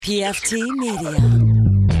PFT Media.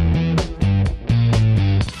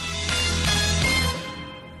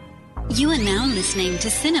 You are now listening to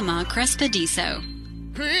Cinema Crespediso.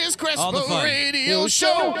 Chris Crespo Radio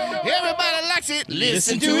Show. Everybody likes it.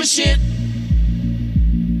 Listen to his shit.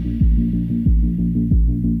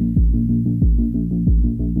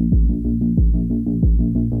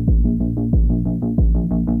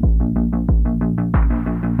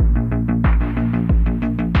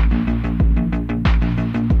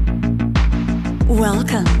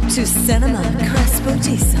 Welcome to Cinema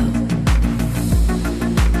Crespediso.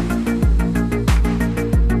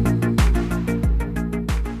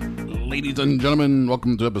 Ladies and gentlemen,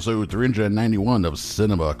 welcome to episode 391 of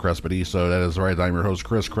Cinema Crespediso. That is right, I'm your host,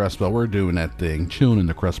 Chris Crespo. We're doing that thing, chilling in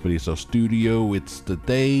the Crespediso studio. It's the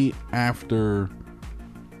day after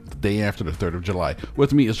the 3rd of July.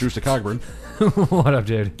 With me is Drew Cogburn. What up,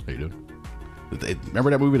 dude? How you doing?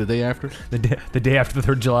 Remember that movie, The Day After? The day after the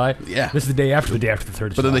 3rd of July? Yeah. This is the day after the 3rd of July.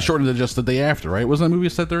 But then they shortened it just The Day After, right? Wasn't that movie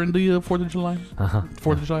set there in the 4th of July? Uh-huh.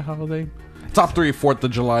 4th of July holiday? Top 3 4th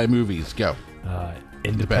of July movies, go.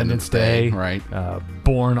 Independence Day. Right.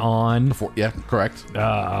 Born on. Yeah, correct.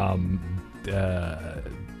 Trying to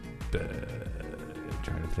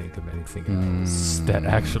think of anything else that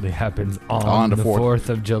actually happens on the 4th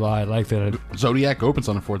of July. Like that. Zodiac opens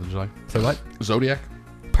on the 4th of July. Say what? Zodiac.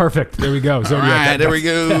 Perfect. There we go. Zodiac. All right, there we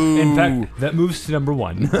go. In fact, that moves to number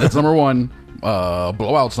 1. That's number 1.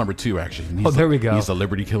 Blowout's number 2, actually. There we go. He's the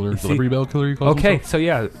Liberty Killer. The Liberty Bell Killer, he calls Okay, himself. so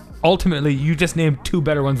yeah. Ultimately, you just named 2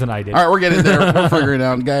 better ones than I did. All right, we're getting there. We're figuring it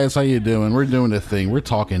out. Guys, how you doing? We're doing the thing. We're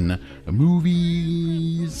talking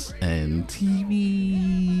movies and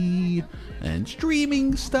TV and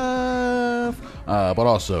streaming stuff. But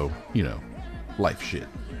also, life shit.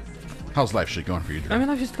 How's life shit going for you, Drew? I mean,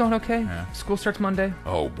 I'm just going okay. Yeah. School starts Monday.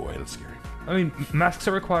 Oh, boy, that's scary. I mean, masks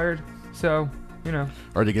are required, so,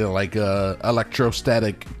 Or to get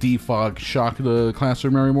electrostatic defog shock the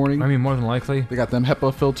classroom every morning. I mean, more than likely. They got them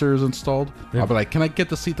HEPA filters installed. Yeah. I'll be like, can I get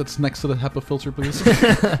the seat that's next to the HEPA filter, please?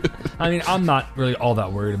 I mean, I'm not really all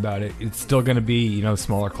that worried about it. It's still going to be,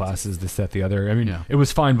 smaller classes, this, that, the other. I mean, Yeah. It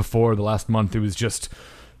was fine before. The last month, it was just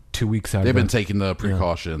 2 weeks out. They've been taking the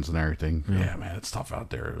precautions and everything. Yeah. Yeah, man, it's tough out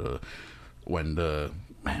there. We're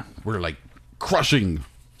like crushing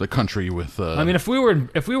the country with. I mean, if we were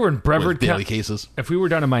in Brevard, daily cases. If we were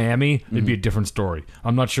down in Miami, it'd be a different story.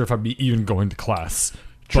 I'm not sure if I'd be even going to class.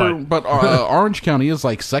 True, but Orange County is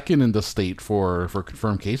like second in the state for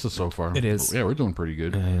confirmed cases so far. It is. Yeah, we're doing pretty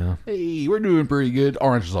good. Yeah. Hey, we're doing pretty good.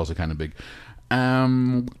 Orange is also kind of big.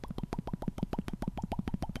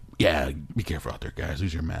 Yeah, be careful out there, guys.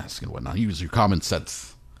 Use your mask and whatnot. Use your common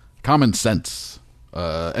sense.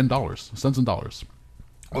 And dollars. Cents and dollars.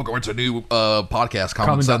 Welcome to a new podcast,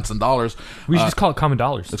 Common Sense and Dollars. We should just call it Common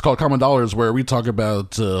Dollars. It's called Common Dollars, where we talk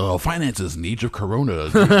about finances in the age of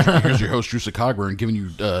Corona. Here's your host, Drew Cogburn, giving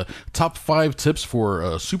you top 5 tips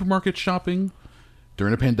for supermarket shopping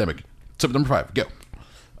during a pandemic. Tip number 5, go.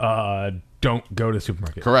 Don't go to the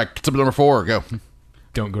supermarket. Correct. Tip number 4, go.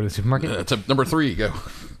 Don't go to the supermarket. Tip number 3, go.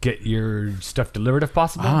 Get your stuff delivered if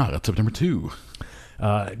possible. Tip number 2.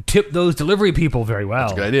 Tip those delivery people very well.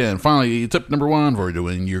 That's a good idea. And finally, tip number 1 for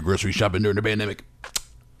doing your grocery shopping during the pandemic.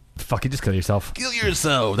 Fuck it, just kill yourself. Kill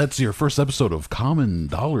yourself. That's your first episode of Common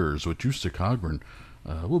Dollars with Drew Cogburn.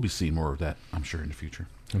 We'll be seeing more of that, I'm sure, in the future.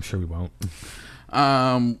 I'm sure we won't.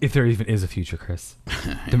 If there even is a future, Chris.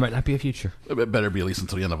 There might not be a future. It better be at least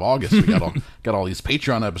until the end of August. We got all these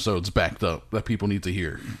Patreon episodes backed up that people need to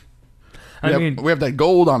hear. We have that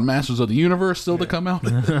gold on Masters of the Universe still to come out.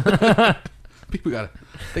 People gotta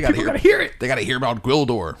hear it. They gotta hear about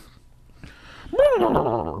Gwildor.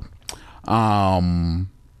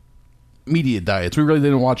 Media diets. We really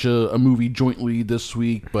didn't watch a movie jointly this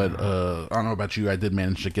week, but I don't know about you. I did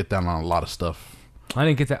manage to get down on a lot of stuff. I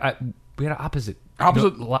didn't get that. We had an opposite.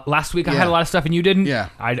 Last week I Yeah. had a lot of stuff and you didn't. Yeah.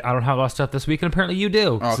 I don't have a lot of stuff this week, and apparently you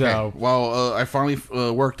do. Okay. So. Well, I finally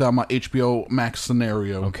worked out my HBO Max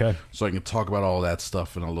scenario. Okay. So I can talk about all that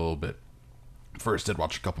stuff in a little bit. First, did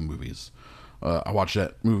watch a couple movies. I watched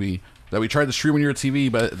that movie that we tried to stream on your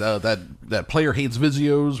TV, but that player hates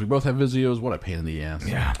Vizios. We both have Vizios. What a pain in the ass.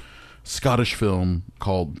 Yeah. Scottish film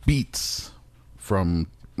called Beats from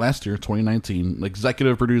last year, 2019.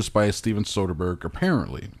 Executive produced by Steven Soderbergh,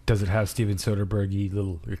 apparently. Does it have Steven Soderbergh-y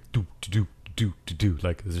little do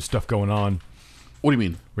like is there stuff going on? What do you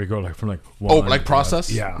mean? Where you go like from like Oh, one like to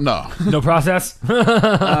process? Yeah. No. No process?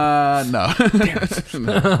 No. No.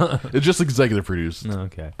 It's just executive produced.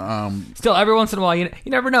 Okay. Still, every once in a while, you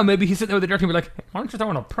never know. Maybe he's sitting there with the director and be like, hey, why don't you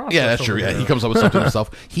throw in a process? Yeah, that's true. over Yeah, here? he comes up with something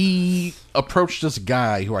himself. He approached this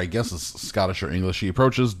guy who I guess is Scottish or English. He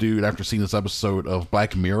approached this dude after seeing this episode of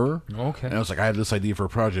Black Mirror. Okay. And I was like, I have this idea for a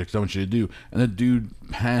project I want you to do. And the dude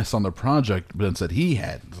passed on the project, but then said he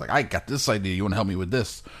had. He's like, I got this idea. You want to help me with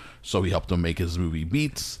this? So he helped him make his movie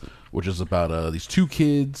Beats, which is about these two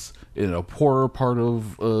kids in a poorer part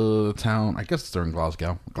of the town. I guess they're in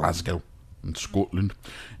Glasgow, in Scotland.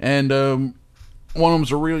 And one of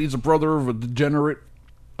them's he's a brother of a degenerate.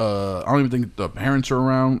 I don't even think the parents are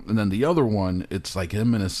around. And then the other one, it's like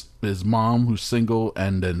him and his mom who's single,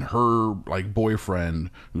 and then her like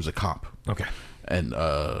boyfriend who's a cop. Okay. And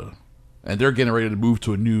they're getting ready to move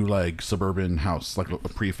to a new like suburban house, like a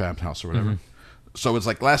prefab house or whatever. Mm-hmm. So it's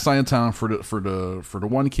like last night in town for the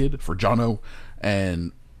one kid, for Jono,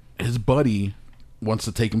 and his buddy wants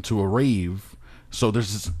to take him to a rave. So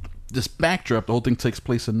there's this backdrop. The whole thing takes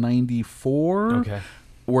place in '94. Okay.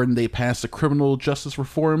 When they passed the Criminal Justice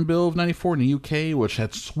Reform Bill of '94 in the UK, which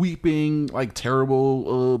had sweeping, like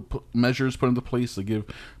terrible measures put into place to give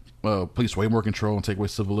police way more control and take away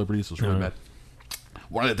civil liberties. It was really bad.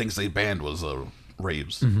 One of the things they banned was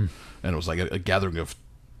raves, and it was like a gathering of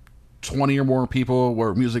 20 or more people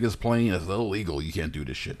where music is playing. It's illegal. You can't do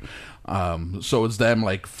this shit. So it's them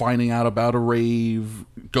like finding out about a rave,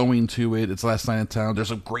 going to it. It's last night in town. There's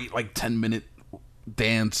a great like 10-minute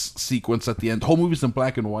dance sequence at the end. The whole movie's in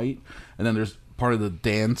black and white, and then there's part of the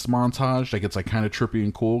dance montage that gets like kind of trippy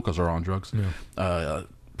and cool because they're on drugs.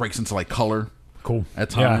 Breaks into like color. Cool. At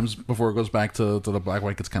times before it goes back to the black and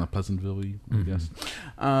white. It's kind of Pleasantville-y, I guess.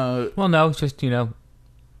 Well, no, it's just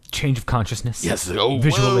change of consciousness. Yes,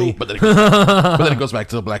 visually, but then it goes back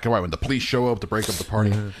to the black and white when the police show up to break up the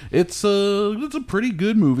party. It's a pretty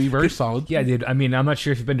good movie, very solid. Yeah, dude. I mean, I'm not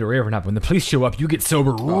sure if you've been to a rave or not. But when the police show up, you get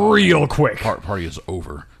sober real quick. Party is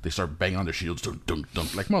over. They start banging on their shields, dun, dun, dun,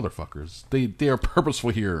 like motherfuckers. They are purposeful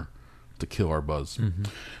here to kill our buzz.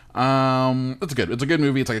 It's good. It's a good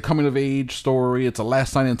movie. It's like a coming of age story. It's a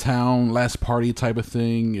last night in town, last party type of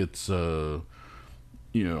thing. It's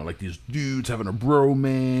like these dudes having a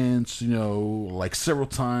bromance, like several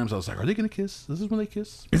times. I was like, are they going to kiss? This is when they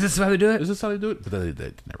kiss? Is this how they do it? Is this how they do it? But they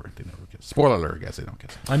never kiss. Spoiler alert, guys, they don't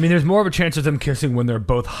kiss. I mean, there's more of a chance of them kissing when they're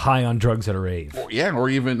both high on drugs at a rave. Or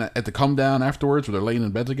even at the come down afterwards where they're laying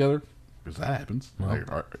in bed together. Because that happens.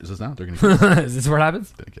 Well. Is this now? They're going to kiss. Is this what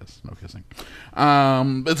happens? I guess. No kissing.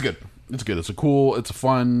 It's good. It's good. It's a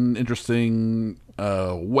fun, interesting,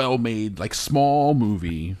 well-made, like small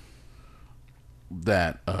movie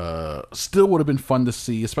that still would have been fun to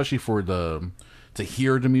see, especially to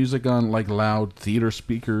hear the music on like loud theater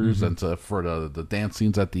speakers, and for the dance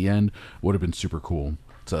scenes at the end would have been super cool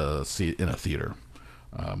to see it in a theater.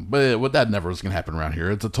 But that never was going to happen around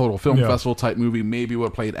here. It's a total film festival type movie. Maybe would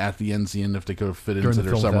have played at the Enzian if they could have fit into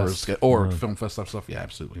their summer or film fest stuff. Yeah,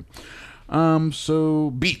 absolutely.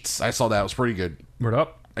 So Beats, I saw that. It was pretty good. Word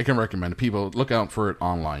up. I can recommend it. People look out for it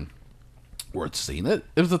online. Worth seeing it.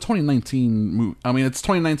 It was a 2019 movie. I mean, it's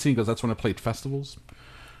 2019 because that's when it played festivals.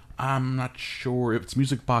 I'm not sure if it's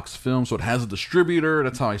Music Box Film, so it has a distributor.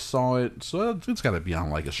 That's how I saw it. So it's got to be on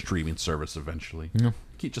like a streaming service eventually. Yeah.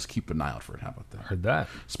 Just keep an eye out for it. How about that? Heard that.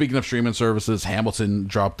 Speaking of streaming services, Hamilton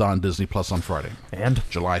dropped on Disney Plus on Friday. And?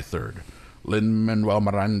 July 3rd. Lin-Manuel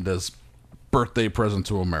Miranda's birthday present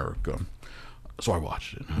to America. So I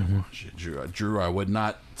watched it. Drew, I would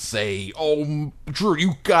not say, oh, Drew,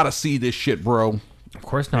 you gotta see this shit, bro. Of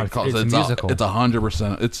course not. Because it's a musical. It's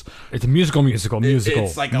 100%. It's a musical.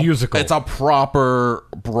 It's like musical. It's a proper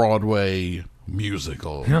Broadway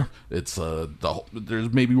musical. Yeah. It's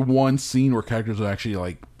there's maybe one scene where characters are actually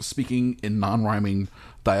like speaking in non-rhyming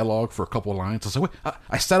dialogue for a couple of lines. I was like, wait,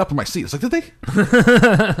 I sat up in my seat. It's like, did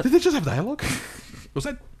they just have dialogue? Was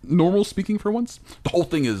that normal speaking for once? The whole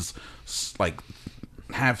thing is like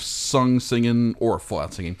half singing or full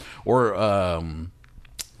out singing, or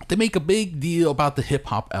they make a big deal about the hip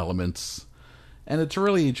hop elements, and it's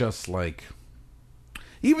really just like,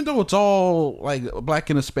 even though it's all like Black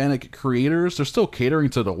and Hispanic creators, they're still catering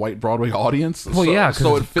to the white Broadway audience. Well,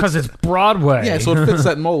 because it's Broadway. Yeah, so it fits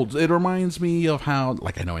that mold. It reminds me of how,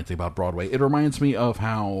 like, I know anything about Broadway. It reminds me of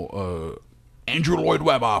how Andrew Lloyd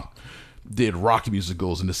Webber did rock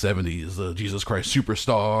musicals in the 70s, Jesus Christ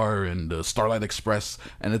Superstar and Starlight Express,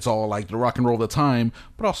 and it's all like the rock and roll of the time,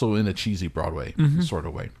 but also in a cheesy Broadway sort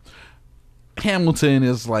of way. Hamilton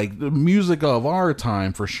is like the music of our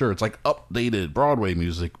time for sure. It's like updated Broadway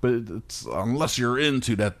music, but it's unless you're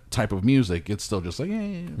into that type of music, it's still just like,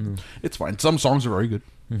 it's fine. Some songs are very good.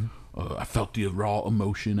 I felt the raw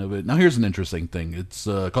emotion of it. Now, here's an interesting thing. It's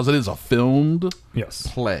because it is a filmed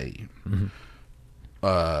play.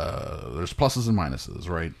 There's pluses and minuses,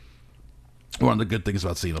 right? One of the good things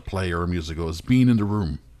about seeing a play or a musical is being in the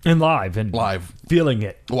room. And live. Feeling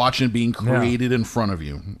it. Watching it being created in front of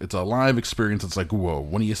you. It's a live experience. It's like, whoa.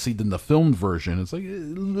 When you see it in the filmed version, it's like,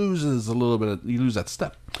 it loses a little bit. You lose that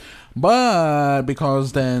step. But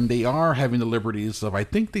because then they are having the liberties of, I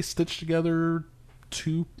think they stitched together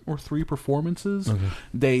 2 or 3 performances.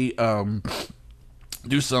 They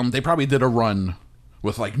they probably did a run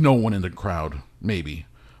with like no one in the crowd, maybe,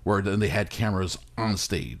 where then they had cameras on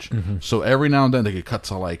stage. So every now and then they could cut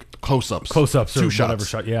to like close-ups 2 or shots. Whatever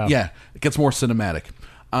shot, yeah, it gets more cinematic.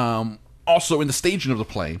 Also in the staging of the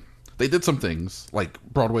play, they did some things like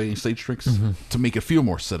Broadway stage tricks to make it feel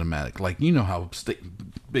more cinematic. Like, you know how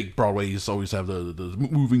big Broadways always have the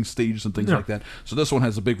moving stages and things like that. So this one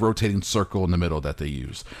has a big rotating circle in the middle that they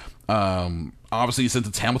use. Obviously, since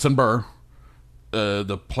it's Hamilton Burr,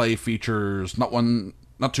 the play features not 1,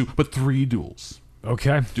 not 2, but 3 duels.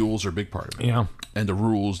 Okay. Duels are a big part of it. Yeah. And the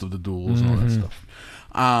rules of the duels and all that stuff.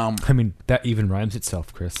 I mean, that even rhymes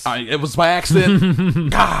itself, Chris. It was by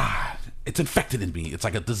accident. God, it's infected in me. It's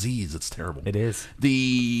like a disease. It's terrible. It is.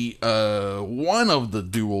 The one of the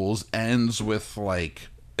duels ends with like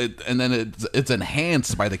it, and then it's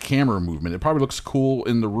enhanced by the camera movement. It probably looks cool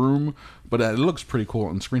in the room, but it looks pretty cool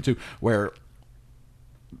on screen too, where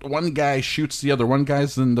one guy shoots the other. One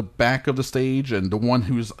guy's in the back of the stage, and the one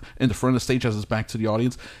who's in the front of the stage has his back to the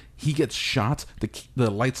audience. He gets shot.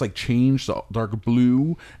 The lights like change to dark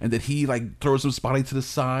blue, and then he like throws his body to the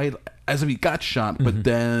side as if he got shot. But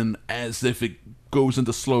then, as if it goes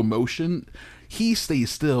into slow motion, he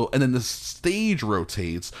stays still, and then the stage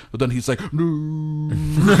rotates. But then he's like, no,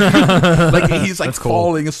 like he's like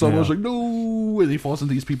falling in slow motion, like no, and he falls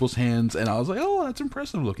into these people's hands. And I was like, oh, that's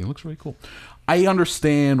impressive looking. It looks really cool. I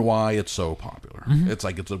understand why it's so popular. It's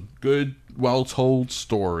like it's a good, well-told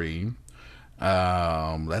story.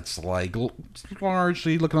 That's like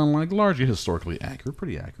largely looking on like largely historically accurate,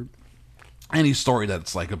 pretty accurate. Any story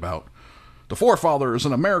that's like about the forefathers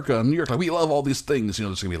in America and New York, like we love all these things. You know,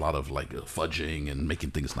 there's gonna be a lot of like fudging and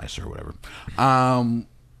making things nicer or whatever.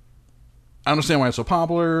 I understand why it's so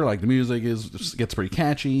popular. Like the music gets pretty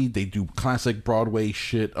catchy. They do classic Broadway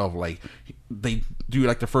shit of like they do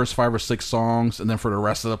like the first 5 or 6 songs, and then for the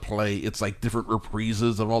rest of the play, it's like different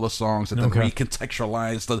reprises of all the songs, and then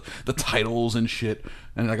recontextualize the titles and shit.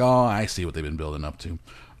 And like, oh, I see what they've been building up to.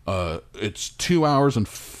 It's 2 hours and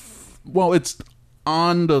well, it's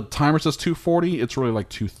on the timer says 2:40. It's really like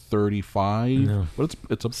 2:35, but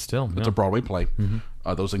it's a Broadway play.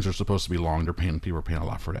 Those things are supposed to be long. People are paying a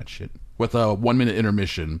lot for that shit. With a 1-minute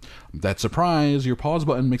intermission, that surprise, your pause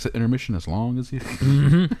button makes an intermission as long as you.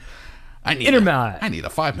 I need a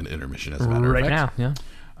 5-minute intermission as a matter of fact. Right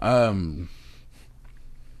now,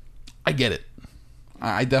 I get it.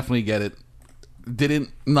 I definitely get it.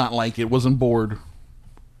 Didn't not like it. Wasn't bored.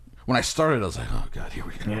 When I started, I was like, oh god, here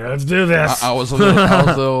we go. Yeah, let's do this. I was a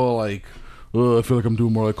little like, I feel like I'm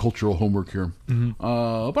doing more like cultural homework here.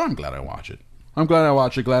 But I'm glad I watch it.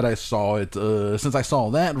 Glad I saw it. Since I saw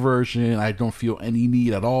that version, I don't feel any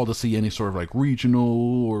need at all to see any sort of like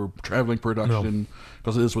regional or traveling production,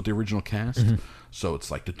 because it is with the original cast. So it's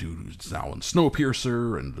like the dude who's now in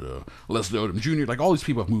Snowpiercer and Leslie Odom Jr. Like all these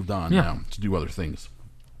people have moved on now to do other things.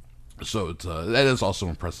 So it's that is also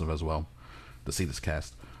impressive as well to see this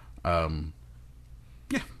cast. Yeah,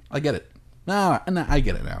 I get it. I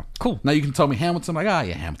get it now. Cool. Now you can tell me Hamilton. I'm like,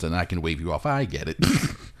 yeah, Hamilton. I can wave you off. I get it.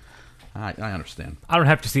 I understand. I don't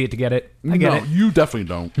have to see it to get it. I get it. You definitely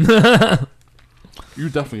don't. You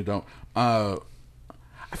definitely don't. I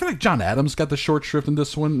feel like John Adams got the short shrift in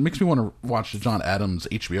this one. It makes me want to watch the John Adams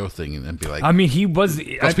HBO thing and be like... I mean, he was...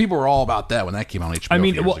 Because people were all about that when that came out on HBO. I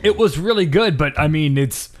mean, well, it was really good, but I mean,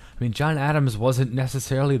 John Adams wasn't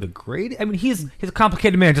necessarily the great... I mean, he's a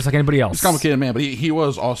complicated man just like anybody else. He's a complicated man, but he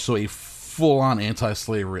was also a full-on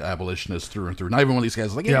anti-slavery abolitionist through and through. Not even one of these guys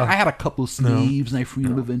is like, I had a couple of slaves and I freed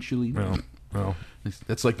them eventually. No.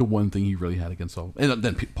 That's like the one thing he really had against all. And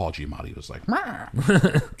then Paul Giamatti was like,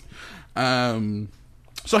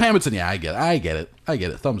 so Hamilton, I get it.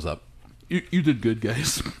 Thumbs up. You did good,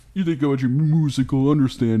 guys. You did good with your musical.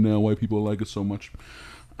 Understand now why people like it so much.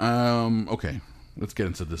 Okay, let's get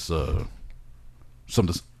into this. Some of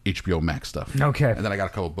this HBO Max stuff. Okay, and then I got a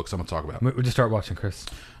couple books I'm gonna talk about. We'll just start watching, Chris.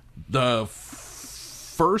 The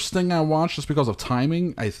first thing I watched, just because of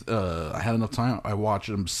timing, I had enough time. I watched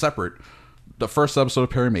them separate. the first episode of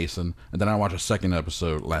Perry Mason, and then I watched a second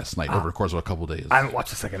episode last night over the course of a couple days. I haven't watched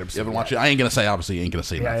the second episode. You haven't watched it? I ain't gonna say, obviously, ain't gonna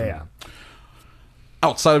say nothing. Yeah.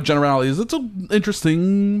 Outside of generalities, it's an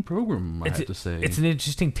interesting program, I have to say. It's an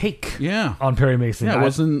interesting take Yeah. on Perry Mason. Yeah, it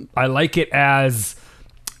wasn't... I like it as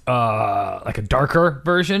like a darker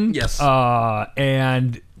version. Yes.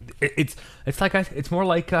 And it's like it's more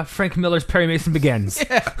like Frank Miller's Perry Mason Begins.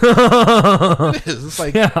 It is. It's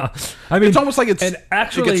like... Yeah. I mean, It's almost like and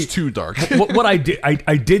actually, it gets too dark. what I did,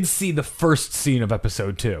 I did see the first scene of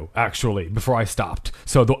episode 2 actually before I stopped.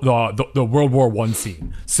 So the World War I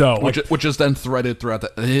scene. So Which is then threaded throughout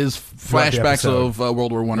his Throughout the flashbacks episode. of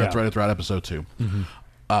World War I are threaded throughout episode 2.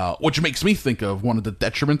 Which makes me think of one of the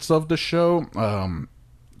detriments of the show.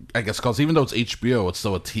 I guess because even though it's HBO, it's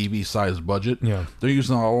still a TV-sized budget. Yeah. They're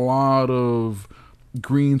using a lot of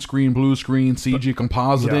green screen, blue screen, CG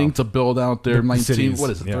compositing Yeah. to build out their 19... cities, What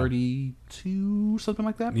is it, yeah. 32? Something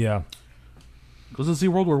like that? yeah. Was it the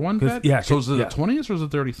World War I vet? yeah, So is it yeah. the 20s or is it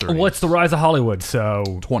 30s? Well, it's the rise of Hollywood. So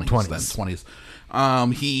 20s. Then,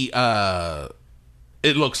 20s.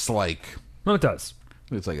 It looks like... No, it does.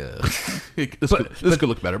 It's like this could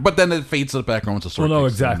look better, but then it fades to the background. It's a Well, sort no,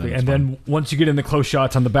 of exactly. And then once you get in the close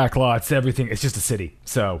shots on the back lots, everything, it's just a city.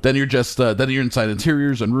 So then you're just then you're inside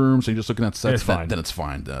interiors and rooms, and you're just looking at sets. It's fine. Then it's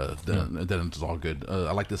fine. Then it's all good.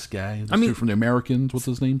 I like this guy. This I mean- dude from the Americans. What's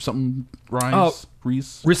his name? Something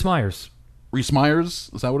Reese. Rhys Myers. Reese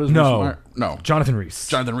Myers. Is that what it is? No. Reese Myers? No. Jonathan Rhys.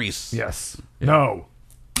 Jonathan Reese. Yes. No.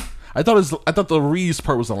 I thought the Reese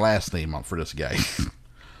part was the last name for this guy.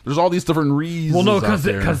 There's all these different Reeses. Well, no, because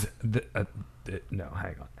no,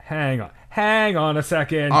 hang on a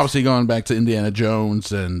second. obviously going back to Indiana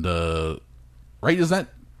Jones and right, is that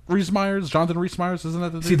Reese Myers? Jonathan Reese Myers, isn't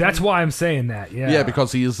that the See, that's why I'm saying that. Yeah. Yeah,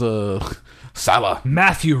 because he is Salah.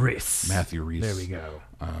 Matthew Rhys. Matthew Reese. There we go.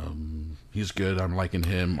 He's good. I'm liking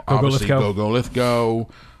him. Go, Obviously, Lithgow. Go Lithgow.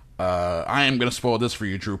 I am going to spoil this for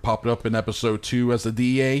you, Drew. Popped up in episode 2 as the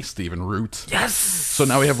DA, Stephen Root. Yes. So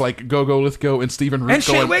now we have like Go Lithgow and Stephen Root And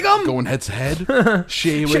Shea Wiggum. going head to head.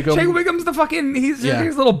 Shea Wiggum. Shea Wiggum's the fucking he's Yeah.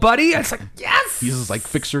 his little buddy. It's like yes. He's his like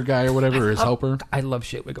fixer guy or whatever, his helper. I love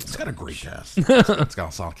Shea Wiggum. It's got a great cast. It's got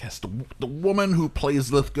a solid cast. The woman who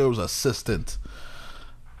plays Lithgow's assistant,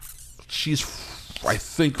 she's, I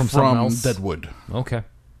think, From something from else? Deadwood. Okay.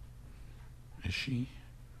 Is she?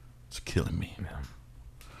 It's killing me.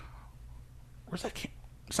 Where's that?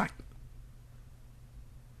 It's not.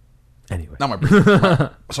 Anyway. Not my brain.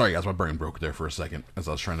 Sorry, guys, my brain broke there for a second as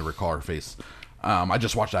I was trying to recall her face. I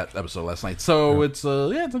just watched that episode last night, so it's it's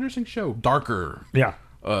an interesting show. Darker, Yeah.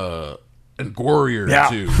 and gorier Yeah.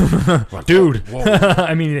 too. Like, Dude. whoa.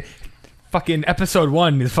 I mean, fucking episode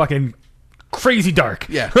 1 is fucking crazy dark.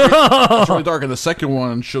 Yeah, it's really dark, and the second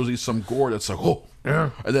one shows you some gore that's like, oh.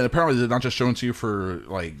 Yeah. And then apparently they're not just showing to you for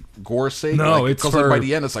like gore's sake. No, like, it's 'cause for- by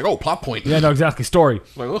the end it's like, oh, plot point. Yeah, no, exactly. Story.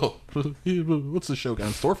 Like, oh, what's this show got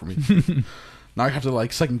in store for me? Now I have to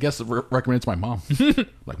like second guess it, recommend it to my mom.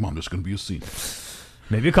 Like, Mom, there's gonna be a scene.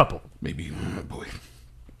 Maybe a couple. Maybe, oh boy.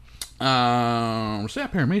 So yeah,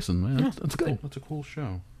 Perry Mason, man, that's cool. That's a cool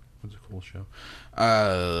show. That's a cool show.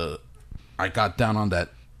 I got down on that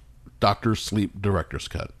Doctor Sleep director's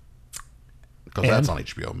cut because that's on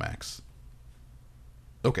HBO Max.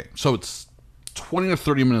 Okay, so it's 20 to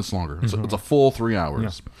 30 minutes longer. It's a full 3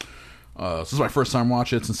 hours. This is my first time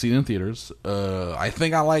watching it since seeing it in theaters. I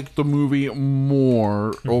think I like the movie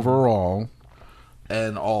more overall,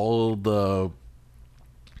 and all the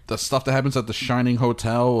stuff that happens at the Shining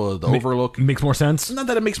Hotel, the Overlook. Makes more sense. Not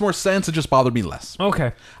that it makes more sense, it just bothered me less.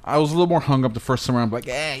 Okay. I was a little more hung up the first time around, like,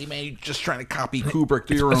 hey, man, you're just trying to copy Kubrick,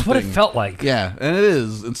 do your own That's thing. what it felt like. Yeah, and it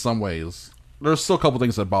is in some ways. There's still a couple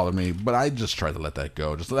things that bother me, but I just try to let that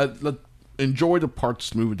go. Just let enjoy the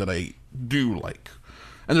parts of the movie that I do like.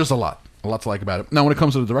 And there's a lot to like about it. Now, when it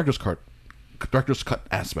comes to the director's cut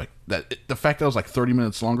aspect, the fact that it was like 30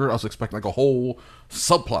 minutes longer, I was expecting like a whole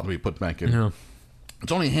subplot to be put back in. Yeah.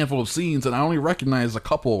 It's only a handful of scenes, and I only recognize a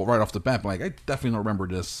couple right off the bat. Like, I definitely don't remember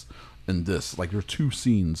this and this. Like, there are 2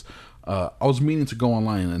 scenes. I was meaning to go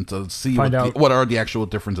online and to see what are the actual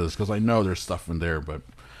differences, because I know there's stuff in there, but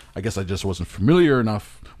I guess I just wasn't familiar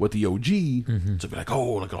enough with the OG to be like,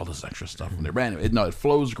 oh, look at all this extra stuff in there. But anyway, no, it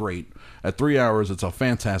flows great. At 3 hours, it's a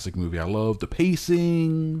fantastic movie. I love the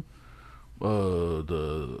pacing. Some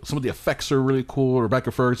of the effects are really cool.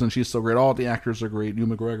 Rebecca Ferguson, she's so great. All the actors are great. Hugh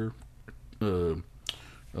McGregor.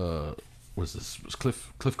 What's this? Was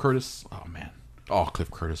Cliff Curtis? Oh man. Oh, Cliff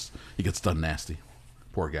Curtis. He gets done nasty.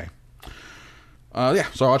 Poor guy. Yeah,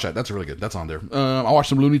 so I watched that. That's really good. That's on there. I watched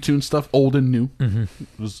some Looney Tunes stuff, old and new. It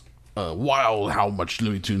was wild how much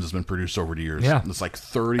Looney Tunes has been produced over the years. Yeah. It's like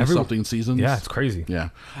 30-something seasons. Yeah, it's crazy. Yeah.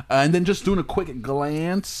 And then just doing a quick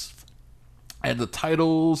glance at the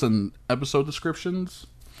titles and episode descriptions.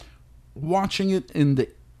 Watching it in the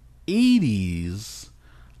 80s,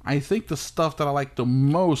 I think the stuff that I liked the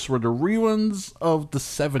most were the reruns of the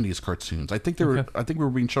 70s cartoons. I think we were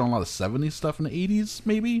being shown a lot of 70s stuff in the 80s,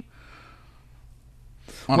 maybe.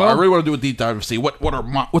 I really want to do a deep dive and see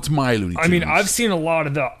what's my Looney Tunes. I mean, I've seen a lot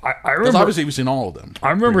of the. I Because remember. obviously we've seen all of them. I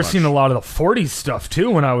remember seeing a lot of the 40s stuff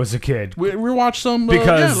too when I was a kid. We watched some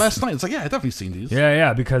last night. It's like, yeah, I've definitely seen these.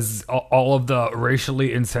 Yeah, because all of the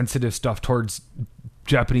racially insensitive stuff towards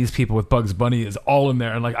Japanese people with Bugs Bunny is all in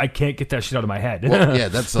there, and like I can't get that shit out of my head. Well, yeah,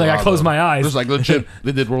 that's like I close my eyes. It's like legit.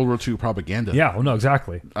 They did World War II propaganda. Yeah, well, no,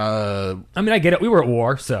 exactly. I mean, I get it. We were at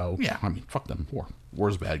war, so yeah. I mean, fuck them.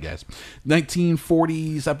 War's bad, guys.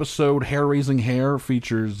 1940s episode Hair Raising Hair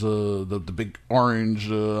features the big orange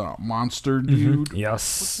monster dude.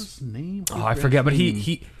 Yes. What's his name? Oh, I forget, but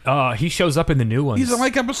he shows up in the new ones. He's in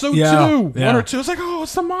like episode 2, Yeah. 1 or 2. It's like, oh,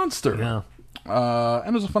 it's the monster. Yeah. And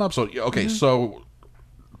it was a fun episode. Okay, so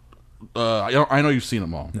I know you've seen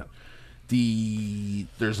them all. No.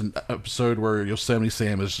 There's an episode where Yosemite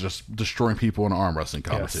Sam is just destroying people in an arm wrestling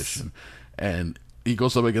competition, and he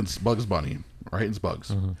goes up against Bugs Bunny. Right, it's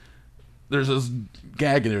Bugs. There's this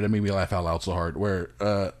gag in there that made me laugh out loud so hard, where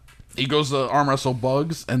he goes to arm wrestle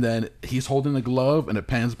Bugs, and then he's holding the glove, and it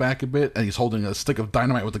pans back a bit, and he's holding a stick of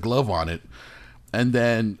dynamite with the glove on it. And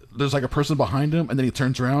then there's like a person behind him, and then he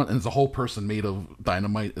turns around, and it's a whole person made of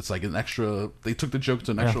dynamite. It's like an extra. They took the joke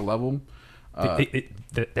to an extra level.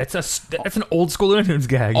 That's an old school Looney Tunes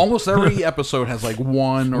gag. Almost every episode has like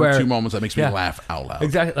one or Where- two moments that makes me laugh out loud.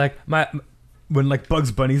 Exactly, like when like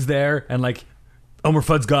Bugs Bunny's there and like Elmer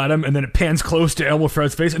Fudd's got him, and then it pans close to Elmer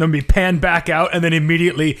Fudd's face, and then we pan back out, and then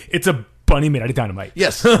immediately it's a bunny made out of dynamite.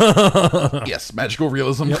 Yes, yes, magical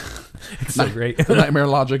realism. It's so great. The nightmare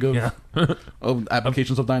logic of Yeah. of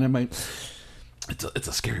applications of dynamite. It's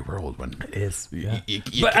a scary world when It is.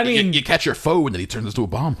 But I mean, you catch your foe and then he turns into a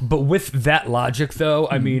bomb. But with that logic, though,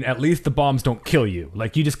 I mean, at least the bombs don't kill you.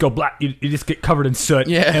 Like you just go black, you just get covered in soot,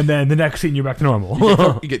 and then the next scene you're back to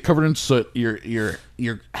normal. You get covered in soot. Your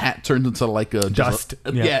hat turns into like a Dust.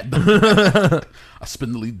 A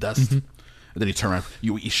spindly dust. And then you turn around,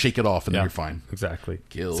 you shake it off, and then you're fine. Exactly.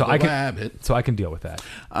 Kill the rabbit. So I can deal with that.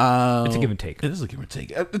 It's a give and take. It is a give and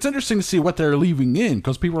take. It's interesting to see what they're leaving in,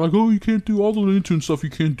 because people are like, "Oh, you can't do all the Looney Tunes stuff. You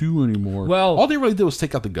can't do anymore." Well, all they really did was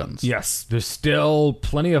take out the guns. Yes, there's still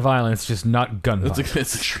plenty of violence, just not gun violence.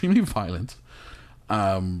 It's extremely violent.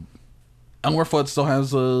 Elmer Fudd still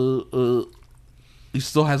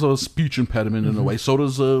has a speech impediment in a way. So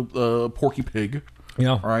does Porky Pig.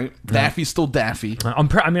 Yeah. All right. Daffy's still Daffy. I'm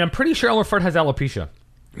pretty sure Elmer Fudd has alopecia.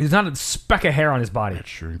 He's not a speck of hair on his body. Not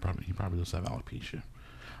sure. He probably does have alopecia.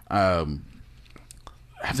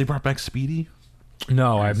 Have they brought back Speedy?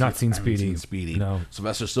 No, I have not seen Speedy. No.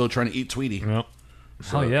 Sylvester's still trying to eat Tweety. Nope.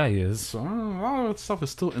 Oh yeah, he is. So a lot of that stuff is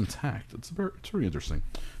still intact. It's very interesting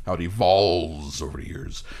how it evolves over the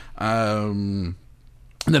years. And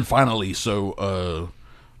then finally,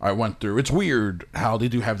 I went through. It's weird how they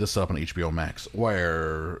do have this up on HBO Max,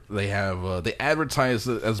 where they have they advertise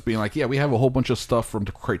it as being like, yeah, we have a whole bunch of stuff from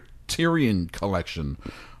the Criterion collection,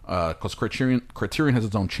 because Criterion has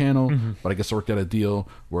its own channel, but I guess they worked out a deal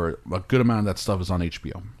where a good amount of that stuff is on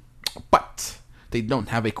HBO, but they don't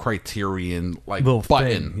have a Criterion like little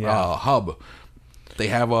button thing, hub. They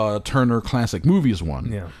have a Turner Classic Movies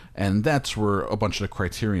one, Yeah. and that's where a bunch of the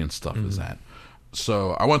Criterion stuff is at.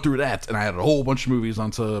 So I went through that, and I had a whole bunch of movies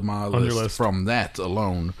onto my list from that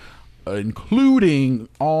alone, including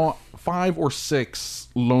all 5 or 6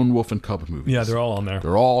 Lone Wolf and Cub movies. Yeah, they're all on there.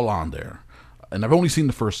 They're all on there. And I've only seen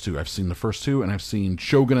the first 2. I've seen the first 2, and I've seen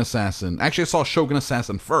Shogun Assassin. Actually, I saw Shogun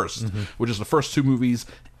Assassin first, which is the first 2 movies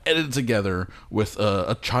edited together with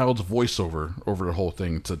a child's voiceover over the whole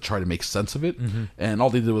thing to try to make sense of it. And all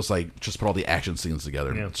they did was like just put all the action scenes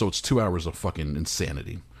together. Yeah. So it's 2 hours of fucking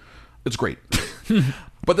insanity. It's great.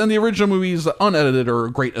 But then the original movies, unedited, are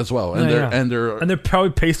great as well, and they're probably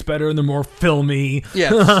paced better and they're more filmy.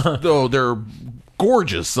 yes, though they're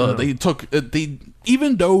gorgeous.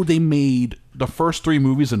 Even though they made the first 3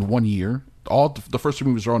 movies in 1 year, the first 3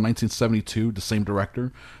 movies are all in 1972, the same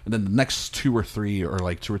director, and then the next 2 or 3 are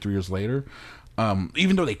like 2 or 3 years later.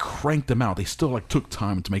 Even though they cranked them out, they still like took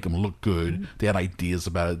time to make them look good. They had ideas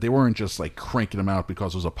about it. They weren't just like cranking them out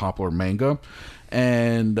because it was a popular manga.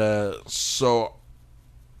 And so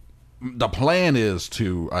the plan is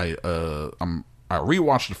to I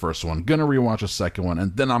rewatched the first one, gonna rewatch the second one,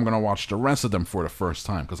 and then I'm gonna watch the rest of them for the first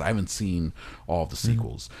time because I haven't seen all of the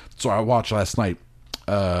sequels. So I watched last night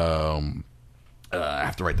I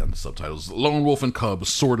have to write down the subtitles. Lone Wolf and Cub,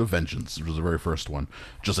 Sword of Vengeance, which was the very first one.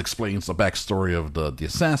 Just explains the backstory of the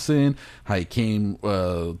assassin, how he came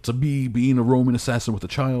to being a Roman assassin with a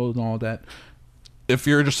child and all that. If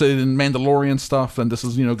you're interested in Mandalorian stuff, then this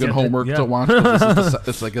is good homework to watch.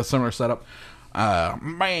 It's like a similar setup.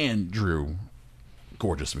 Man, Drew,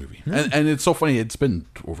 gorgeous movie. And it's so funny. It's been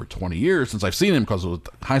over 20 years since I've seen him because it was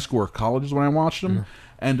high school or college when I watched him.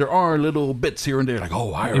 And there are little bits here and there, like,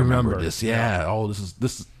 oh, I remember this. Yeah. Oh, this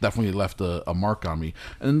is definitely left a mark on me.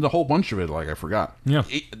 And the whole bunch of it, like, I forgot. Yeah.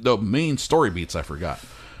 The main story beats, I forgot.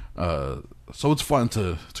 So it's fun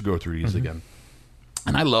to go through these again.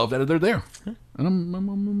 And I love that they're there. And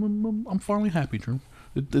I'm finally happy, Drew.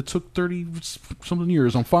 It took 30 something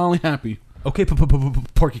years. I'm finally happy. Okay,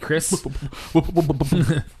 Porky Chris. I'm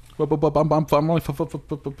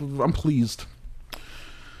pleased.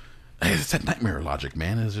 It's that nightmare logic,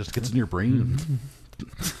 man. It just gets in your brain.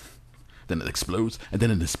 Then it explodes, and then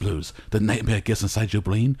it explodes. The nightmare gets inside your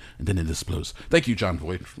brain, and then it explodes. Thank you, John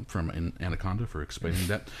Voight from Anaconda, for explaining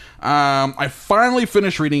that. I finally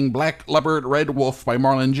finished reading Black Leopard, Red Wolf by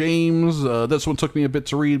Marlon James. This one took me a bit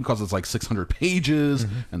to read because it's like 600 pages,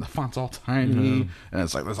 and the font's all tiny, and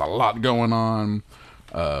it's like there's a lot going on.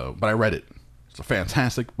 But I read it. It's a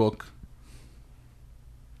fantastic book.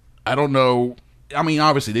 I don't know. I mean,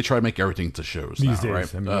 obviously, they try to make everything to shows these now,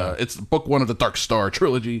 days, right? I mean, It's book 1 of the Dark Star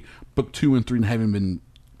trilogy. Book 2 and 3 haven't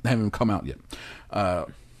come out yet.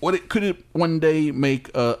 Could it one day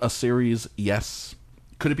make a series? Yes.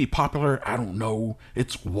 Could it be popular? I don't know.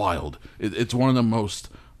 It's wild. It's one of the most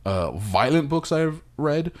violent books I've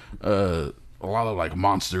read. A lot of like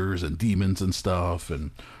monsters and demons and stuff,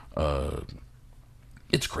 and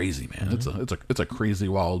it's crazy, man. It's a crazy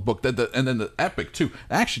wild book. And then the epic too.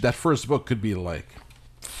 Actually, that first book could be like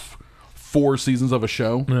 4 seasons of a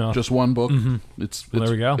show. Yeah. Just one book. It's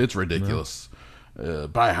there we go. It's ridiculous.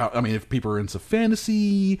 I mean, if people are into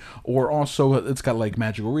fantasy, or also it's got like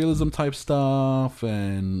magical realism type stuff,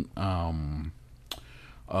 and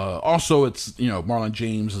also it's Marlon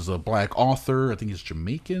James is a black author. I think he's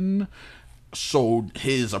Jamaican. So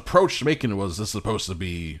his approach to making it was this is supposed to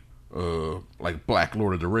be like Black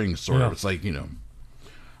Lord of the Rings sort of. It's like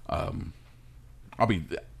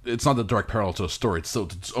it's not the direct parallel to a story. It's still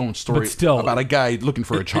its own story, but still, about a guy looking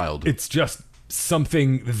for a child. It's just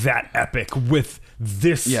something that epic with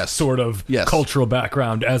this sort of cultural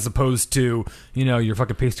background, as opposed to your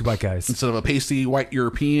fucking pasty white guys. Instead of a pasty white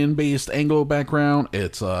European based Anglo background,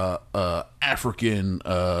 it's a African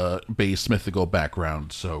based mythical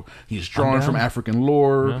background. So he's drawing from African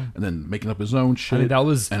lore and then making up his own shit. I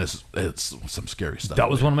mean, it's some scary stuff. That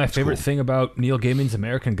was one of my favorite thing about Neil Gaiman's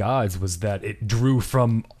American Gods, was that it drew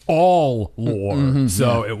from all lore.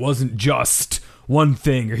 So it wasn't just one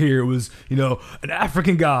thing. Or here it was, an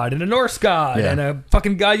African god and a Norse god and a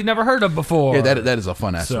fucking god you never heard of before. Yeah, that is a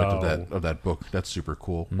fun aspect of that book. That's super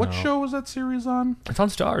cool. What show was that series on? It's on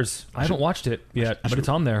Stars. I haven't watched it yet, but it's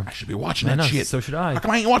on there. I should be watching that shit. So should I. How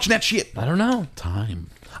come I ain't watching that shit? I don't know. Time.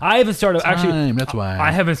 I haven't started. Actually, that's why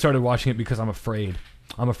I haven't started watching it because I'm afraid.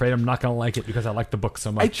 I'm afraid I'm not going to like it because I like the book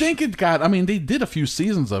so much. I think it got. I mean, they did a few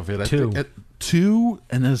seasons of it. 2. 2,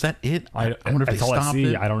 and is that it? I wonder if that's they all I stopped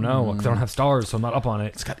see. it. I don't know because I don't have Stars, so I'm not up on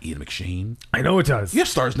it. It's got Ian McShane. I know it does. You have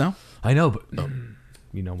Stars now. I know, but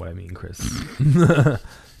you know what I mean, Chris.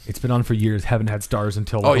 It's been on for years. Haven't had Stars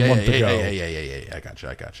until a month ago. Yeah. I got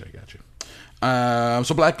you.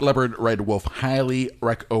 So Black Leopard, Red Wolf, highly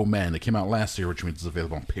recommend. It came out last year, which means it's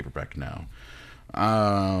available on paperback now.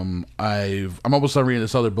 I'm almost done reading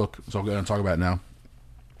this other book, so I'm going to talk about it now.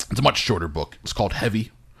 It's a much shorter book. It's called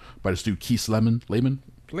Heavy by this dude Keith Layman, Laymon,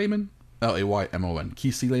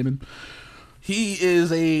 Keith C. Layman. He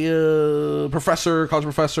is a college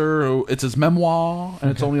professor. It's his memoir,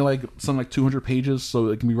 and it's only like 200 pages, so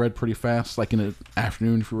it can be read pretty fast, like in an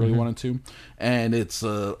afternoon if you really wanted to. And it's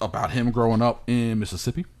about him growing up in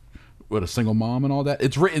Mississippi with a single mom and all that.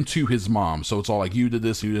 It's written to his mom, so it's all like, you did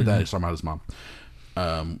this, you did that. It's talking about his mom.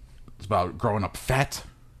 It's about growing up fat,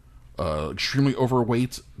 extremely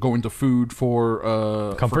overweight, going to food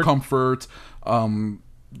for comfort,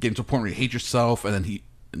 getting to a point where you hate yourself, and then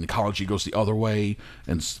in college he goes the other way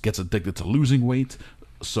and gets addicted to losing weight.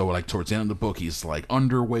 So like towards the end of the book, he's like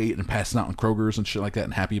underweight and passing out in Kroger's and shit like that,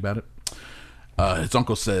 and happy about it. His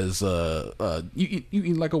uncle says, "You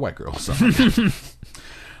eat like a white girl." So.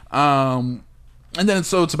 And then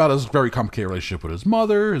so it's about his very complicated relationship with his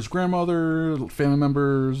mother, his grandmother, family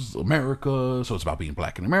members, America. So it's about being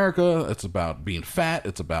black in America. It's about being fat.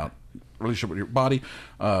 It's about relationship with your body.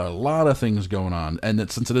 A lot of things going on.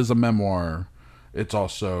 And since it is a memoir, It's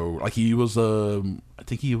also like he was I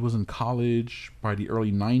think he was in college by the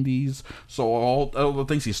early 90s. So all the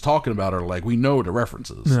things he's talking about are like, we know the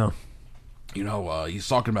references. Yeah. You know, he's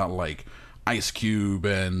talking about like Ice Cube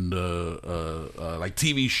and like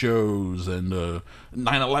TV shows, and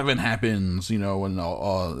 9/11 happens, you know, and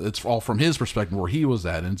it's all from his perspective where he was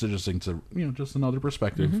at, and it's interesting to, you know, just another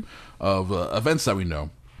perspective of events that we know,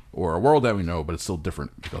 or a world that we know, but it's still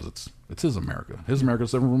different because it's his America. His America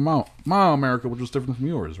is different from my America, which was different from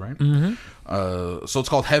yours, right? So it's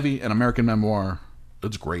called Heavy, an American memoir.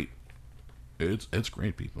 It's great. It's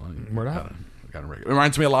great, people. Word out. It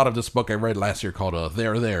reminds me a lot of this book I read last year called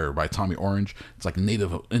There by Tommy Orange. It's like a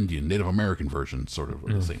Native American version, sort of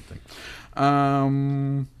the same thing.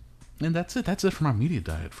 And that's it. That's it for my media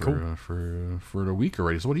diet for the week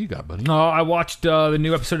already. So what do you got, buddy? I watched the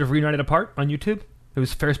new episode of Reunited Apart on YouTube. It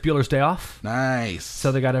was Ferris Bueller's Day Off. Nice.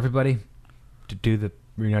 So they got everybody to do the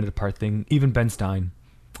Reunited Apart thing. Even Ben Stein.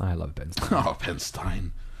 I love Ben Stein. Oh, Ben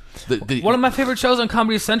Stein. One of my favorite shows on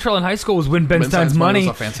Comedy Central in high school was Win Ben Stein's Money.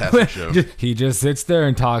 Was a fantastic show. He just sits there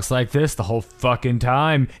and talks like this the whole fucking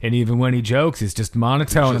time, and even when he jokes, it's just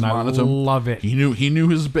monotone, and I love it. He knew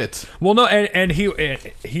his bit. Well, no, and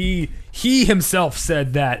he himself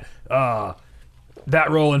said that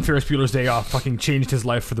that role in Ferris Bueller's Day Off fucking changed his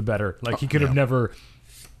life for the better. Like he could have never,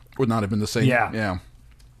 would not have been the same. Yeah.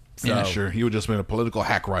 So, yeah, sure. He would just been a political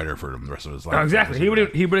hack writer for the rest of his life. Oh, exactly. He would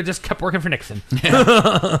have just kept working for Nixon.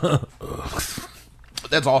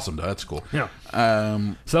 That's awesome, though. That's cool. Yeah.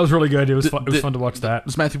 So that was really good. It was fun. It was fun to watch that.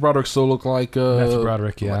 Does Matthew Broderick still look like Matthew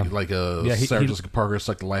Broderick? Yeah, like Sarah Jessica Parker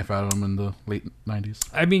sucked the life out of him in the late 90s.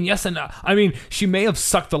 I mean, yes and no. I mean, she may have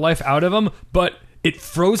sucked the life out of him, but it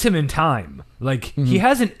froze him in time. Like he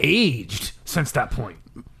hasn't aged since that point.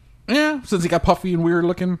 Yeah, since he got puffy and weird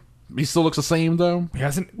looking. He still looks the same, though. He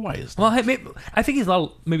hasn't. Why is that? Well, I think he's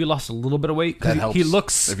maybe lost a little bit of weight. That helps. He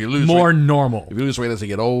looks if you lose more weight, normal. If you lose weight as you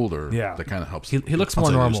get older, yeah, that kind of helps. He looks more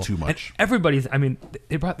normal. Too much. And everybody's. I mean,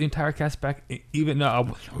 they brought the entire cast back. Even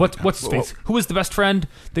what's his face? Who was the best friend?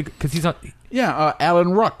 Because he's on. Yeah,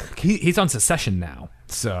 Alan Ruck. He's on Succession now.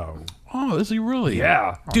 So. Oh, is he really?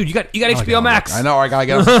 Yeah, dude, you got HBO Max. I know. I gotta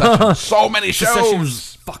get on Succession. So many shows.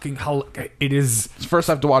 Succession's fucking it is. First,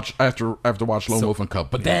 I have to watch. I have to watch Lone Wolf and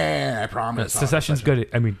Cub. But then I promise, Succession's good.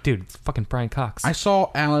 I mean, dude, it's fucking Brian Cox. I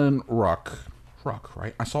saw Alan Ruck,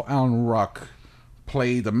 right? I saw Alan Ruck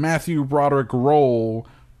play the Matthew Broderick role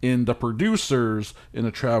in The Producers in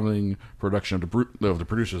a traveling production of the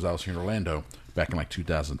Producers House here in Orlando back in like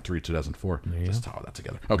 2003, 2004. Yeah. Just tie that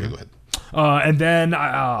together. Okay, go ahead. And then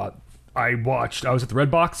I was at the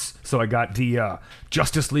Red Box, so I got the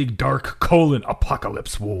Justice League Dark: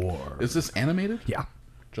 Apocalypse War. Is this animated? Yeah.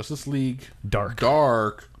 Justice League Dark: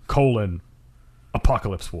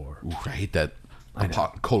 Apocalypse War. Ooh, I hate that.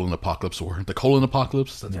 Apocalypse War. The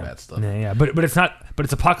Apocalypse. That's bad stuff. Yeah, but it's not. But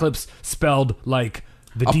it's Apocalypse spelled like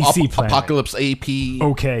the DC planet. Apocalypse AP.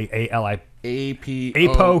 Okay, ALI. AP.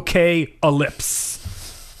 Apocalypse.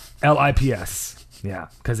 LIPS. Yeah,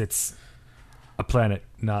 because it's a planet,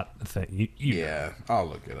 not a thing. Yeah, I'll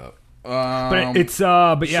look it up. But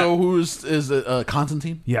yeah. So is it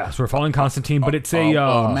Constantine? Yeah, so we're following Constantine, but it's a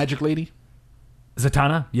magic lady.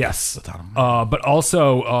 Zatanna, yes. Zatanna. But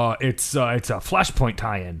also it's a Flashpoint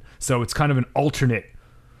tie-in, so it's kind of an alternate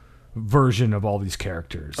version of all these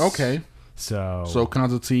characters. Okay. So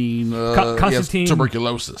Constantine. Constantine.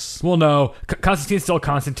 Tuberculosis. Well, no, Constantine's still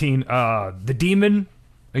Constantine. The Demon.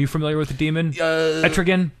 Are you familiar with the Demon?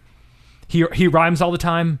 Etrigan. He rhymes all the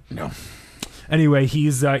time. No. Anyway,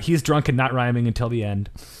 he's drunk and not rhyming until the end.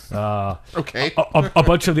 Okay. A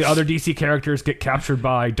bunch of the other DC characters get captured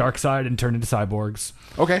by Darkseid and turned into cyborgs.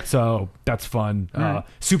 Okay. So that's fun. Right.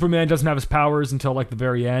 Superman doesn't have his powers until like the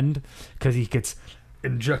very end because he gets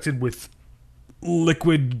injected with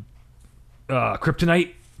liquid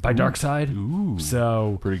kryptonite by Darkseid. Ooh.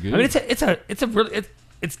 So pretty good. I mean,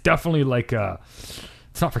 it's definitely like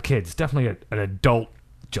it's not for kids. It's definitely an adult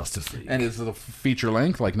Justice League. And is it a feature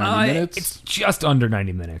length, like 90 minutes? It's just under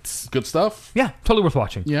 90 minutes. Good stuff? Yeah, totally worth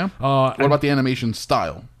watching. Yeah. What about the animation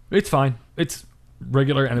style? It's fine. It's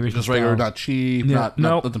regular animation Just style. regular, not cheap, not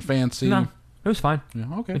nothing fancy? No, it was fine.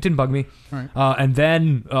 Yeah, okay. It didn't bug me. All right. And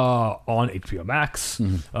then on HBO Max,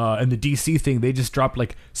 and the DC thing, they just dropped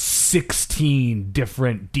like 16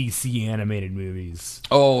 different DC animated movies.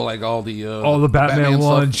 Oh, like all the Batman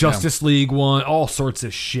one, stuff? Justice League one, all sorts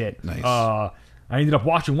of shit. Nice. I ended up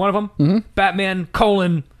watching one of them, Batman: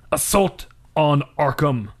 Assault on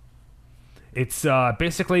Arkham. It's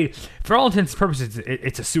basically, for all intents and purposes,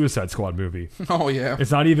 it's a Suicide Squad movie. Oh yeah,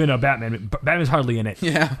 it's not even a Batman. Batman's hardly in it.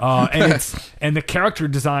 Yeah, and the character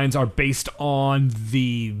designs are based on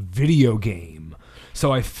the video game.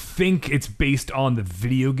 So I think it's based on the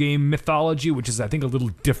video game mythology, which is I think a little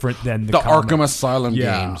different than The comic. Arkham Asylum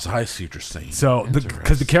Yeah. games. I see what you're saying. So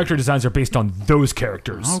because the character designs are based on those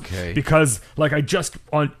characters. Okay. Because like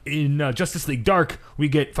in Justice League Dark, we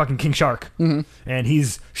get fucking King Shark, and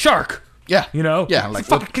he's Shark. Yeah. You know. Yeah, It's like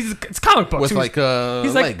fucking, it's comic books. with He's- like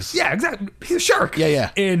he's legs. Like, yeah, exactly. He's a shark. Yeah,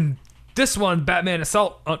 yeah. In this one, Batman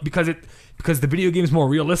Assault, because the video game's more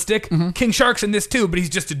realistic. King Shark's in this too, but he's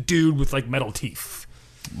just a dude with like metal teeth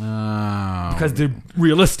because they're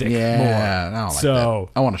realistic. yeah, more. I don't like So-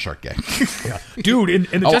 that. I want a shark guy. Yeah. Dude,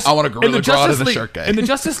 in the I want a Gorilla in the Grodd Justice as a League, shark guy. in the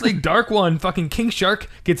Justice League Dark one, fucking King Shark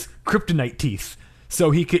gets kryptonite teeth.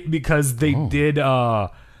 So he could, because they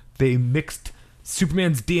they mixed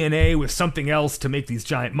Superman's DNA with something else to make these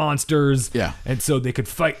giant monsters. Yeah. And so they could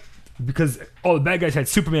fight because all the bad guys had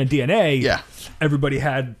Superman DNA. Yeah. Everybody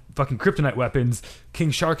had fucking kryptonite weapons.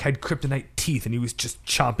 King Shark had kryptonite teeth, and he was just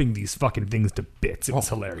chomping these fucking things to bits. It was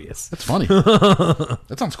hilarious. That's funny.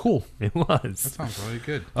 That sounds cool. It was. Sounds really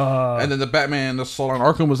good. And then the Batman Assault on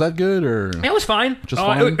Arkham, was that good or? It was fine. Just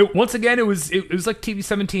fine? Once again, it was like TV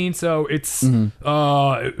 17, so it's it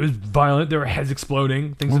was violent. There were heads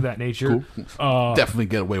exploding, things of that nature. Cool. Definitely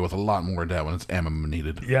get away with a lot more of that when it's ammo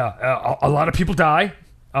needed. Yeah, a lot of people die.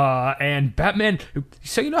 And Batman.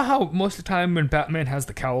 So you know how most of the time when Batman has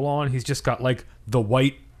the cowl on, he's just got like the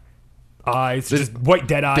white eyes, just white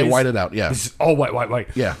dead eyes. They white it out, yeah. It's just all white.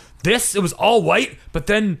 Yeah. This, it was all white, but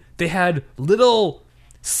then they had little,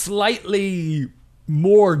 slightly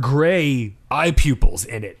more gray eye pupils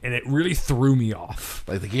in it, and it really threw me off.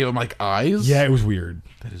 Like they gave him like eyes? Yeah, it was weird.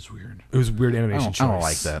 That is weird. It was a weird animation choice. I don't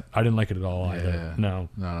like that. I didn't like it at all either. Yeah. No.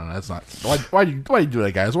 No, that's not. Why do you do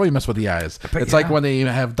that, guys? Why do you mess with the eyes? It's like when they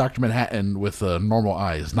have Dr. Manhattan with normal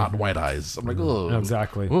eyes, not white eyes. I'm like, oh.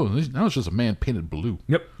 Exactly. Oh, now it's just a man painted blue.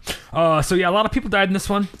 Yep. So yeah, a lot of people died in this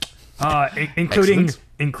one,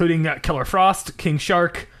 including Killer Frost, King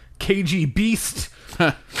Shark, KG Beast,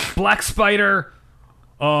 Black Spider,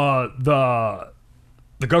 the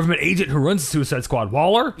government agent who runs the Suicide Squad,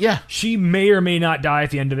 Waller. Yeah. She may or may not die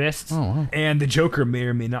at the end of this. Oh, wow. And the Joker may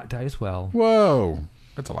or may not die as well. Whoa.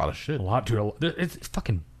 That's a lot of shit. A lot, dude. It's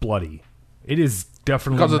fucking bloody. It is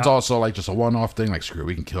definitely Because it's not- also like just a one-off thing. Like, screw it,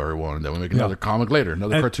 we can kill everyone, and then we make another comic later,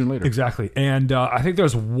 another cartoon later. Exactly. And I think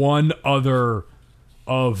there's one other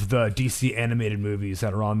of the DC animated movies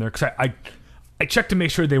that are on there. Because I checked to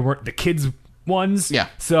make sure they weren't the kids' ones. Yeah.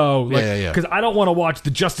 So, like, Yeah. because I don't want to watch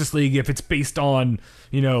the Justice League if it's based on,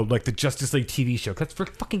 like the Justice League TV show. 'Cause that's for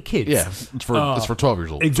fucking kids. Yeah, it's for 12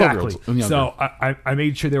 years old. Exactly. 12-year-olds and younger. So I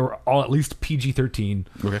made sure they were all at least PG-13.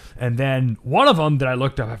 Okay. And then one of them that I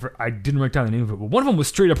looked up, I didn't write down the name of it, but one of them was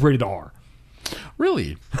straight up rated R.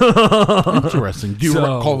 Really? Interesting. Do you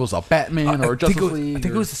call this a Batman or a Justice League? I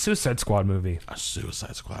think it was a Suicide Squad movie. a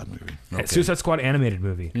Suicide Squad movie. Okay. Suicide Squad animated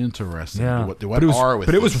movie. Interesting. Yeah, What but it was, R with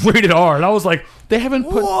but it was this? rated R, and I was like, They haven't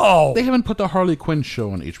put. Whoa! They haven't put the Harley Quinn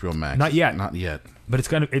show on HBO Max. Not yet. Not yet. but it's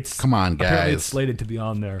gonna. It's Come on, apparently guys. it's slated to be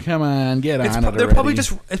on there. Come on, get It's on it they're already. probably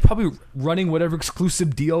it's probably running whatever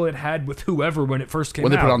exclusive deal it had with whoever when it first came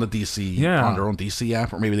when out. they put it on the DC Yeah. on their own DC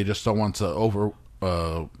app, or maybe they just don't want to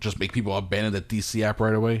just make people abandon the DC app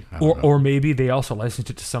right away. I don't know. or maybe they also licensed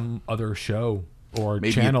it to some other show or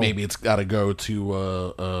channel. Maybe it's got to go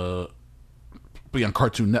to be on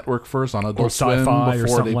Cartoon Network first on Adult Sci-Fi Swim or before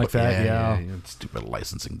something they like that, yeah. Stupid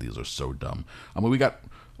licensing. These are so dumb. I mean, we got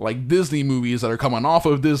like Disney movies that are coming off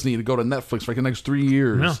of Disney to go to Netflix for like the next 3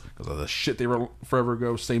 years Yeah. because of the shit they were forever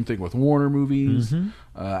ago. Same thing with Warner movies. Mm-hmm.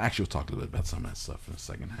 Actually, we'll talk a little bit about some of that stuff in the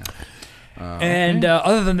second half. And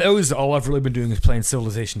other than those, all I've really been doing is playing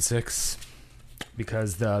Civilization 6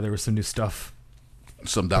 because there was some new stuff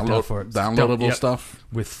Some out for it. downloadable Yep. stuff.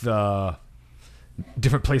 with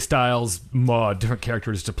different play styles, different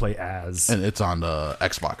characters to play as. And it's on the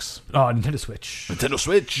Xbox. Nintendo Switch. Nintendo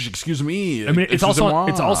Switch, excuse me. I mean, it's also on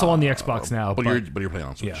the Excusez-moi. Xbox now, but but- you're playing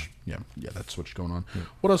on Switch. Yeah, that's Switch going on.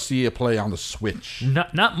 What else do you play on the Switch?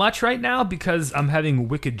 Not much right now because I'm having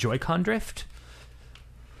wicked Joy-Con drift.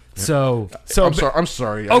 So I'm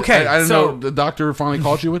sorry. Okay, I didn't so- know the doctor finally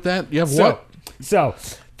called you with that. You have so, what? So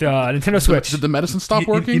the Nintendo Switch. Did the medicine stop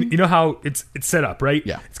working? You know how it's set up, right?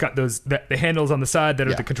 Yeah. It's got the handles on the side that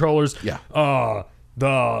are Yeah. the controllers. Yeah.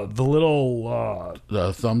 The little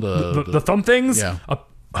The thumb, the thumb things. Yeah.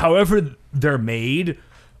 However they're made,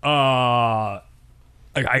 I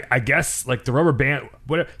guess like the rubber band,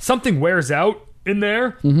 whatever, something wears out in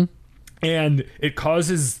there, and it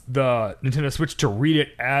causes the Nintendo Switch to read it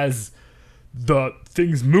as the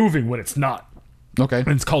thing's moving when it's not. Okay. And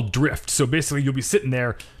it's called drift. So basically, you'll be sitting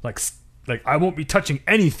there like I won't be touching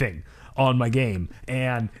anything. on my game,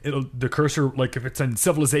 and the cursor, like if it's in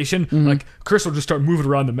Civilization, like cursor will just start moving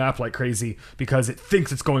around the map like crazy because it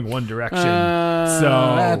thinks it's going one direction. So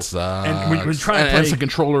that sucks. And when trying to and play, it's the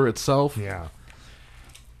controller itself. yeah.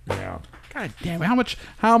 God damn it!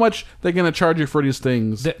 How much they're gonna charge you for these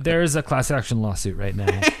things? There is a class action lawsuit right now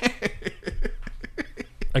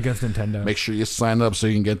against Nintendo. Make sure you sign up so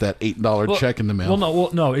you can get that $8 check in the mail.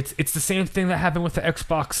 Well, no, it's the same thing that happened with the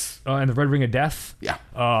Xbox and the Red Ring of Death. Yeah.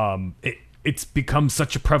 It's become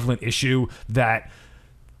such a prevalent issue that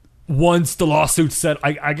once the lawsuit's set,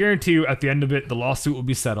 I guarantee you at the end of it, the lawsuit will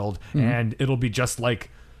be settled, and it'll be just like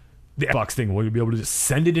the Xbox thing, where you'll be able to just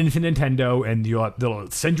send it into Nintendo, and they'll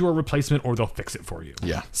send you a replacement, or they'll fix it for you.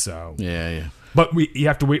 Yeah. So Yeah. but you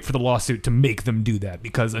have to wait for the lawsuit to make them do that,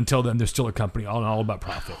 because until then, they're still a company all about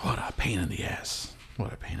profit. What a pain in the ass. I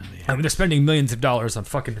mean, they're spending millions of dollars on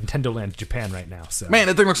fucking Nintendo Land Japan right now. So Man,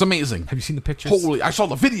 that thing looks amazing. have you seen the pictures? Holy, I saw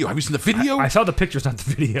the video. Have you seen the video? I saw the pictures, not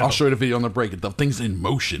the video. I'll show you the video on the break. The thing's in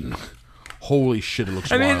motion. Holy shit, it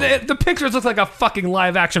looks I mean, wild. the pictures look like a fucking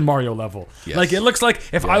live action Mario level. Yes. Like, it looks like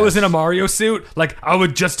if I was in a Mario suit, like I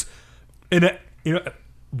would just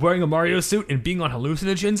wearing a Mario suit and being on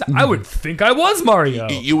hallucinogens, I would think I was Mario.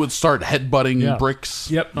 You would start headbutting Yeah. bricks.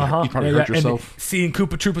 Yep. You probably hurt And yourself. seeing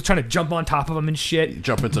Koopa Troopas trying to jump on top of them and shit.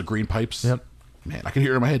 Jump into green pipes. Yep. Man, I can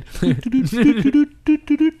hear it in my head. I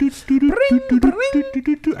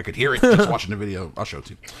could hear it just watching the video. I'll show it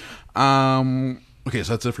to you. Okay,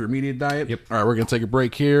 so that's it for your media diet. Yep. All right, we're gonna take a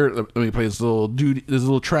break here. Let me play this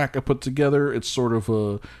little track I put together. It's sort of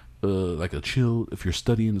like a chill. If you're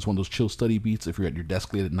studying, it's one of those chill study beats. If you're at your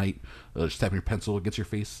desk late at night, just tapping your pencil against your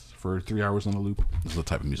face for 3 hours on a loop. This is the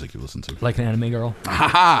type of music you listen to. Like an anime girl.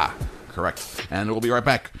 Ha! Correct. And we'll be right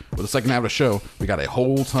back with the second half of the show. We got a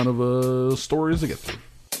whole ton of stories to get through.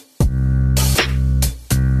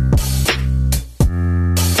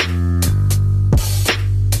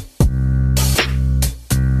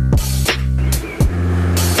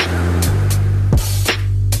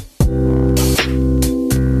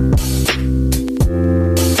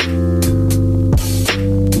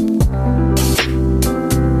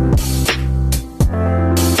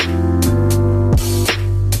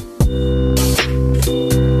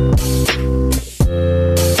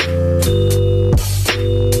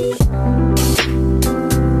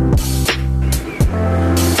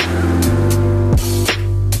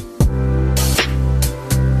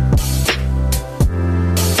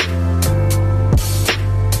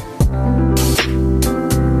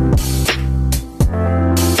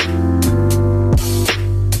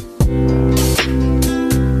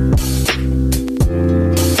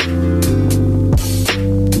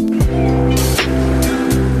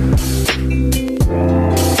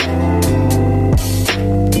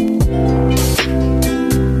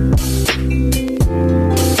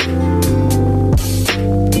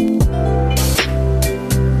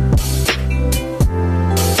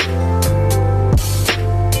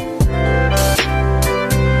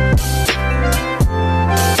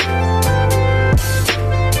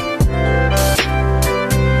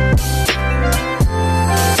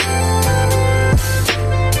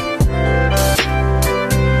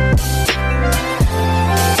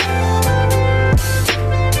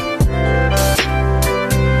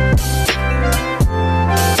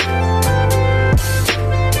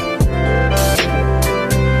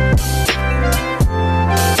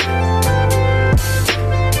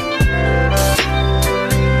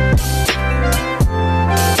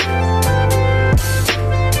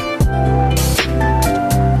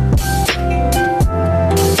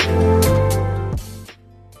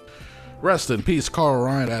 Rest in peace, Carl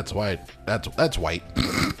Reiner. That's white. That's white.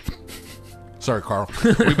 Sorry, Carl.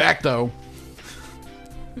 We back though.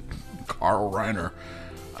 Carl Reiner,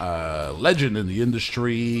 legend in the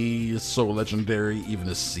industry, so legendary. Even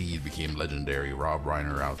the seed became legendary. Rob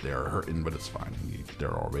Reiner out there hurting, but it's fine.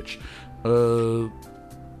 They're all rich. A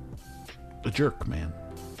jerk, man.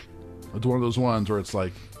 It's one of those ones where it's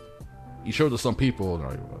like you show it to some people, and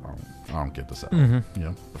I don't get this out. You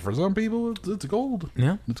know, but for some people, it's gold.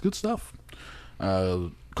 Yeah, it's good stuff.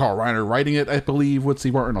 Carl Reiner writing it, I believe, with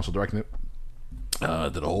Steve Martin, also directing it.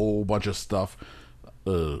 Did a whole bunch of stuff.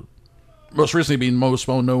 Most recently being most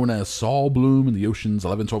well known as Saul Bloom in the Ocean's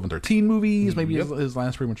 11, 12, and 13 movies. Maybe his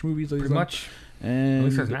last pretty much movies. Pretty much. And, at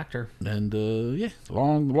least as an actor. And yeah,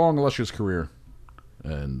 long illustrious career.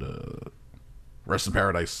 And rest in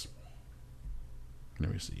paradise.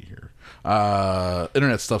 Let me see here.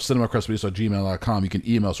 Internet stuff, cinemacrestbeisto@gmail.com. You can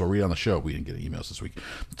email us or read on the show. We didn't get emails this week.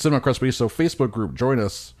 Cinema Crest Beisto Facebook group. Join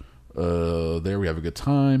us. There we have a good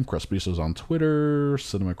time. Crespedisos on Twitter,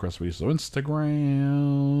 Cinema Crespediso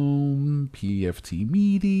Instagram,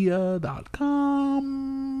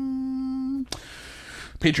 pftmedia.com,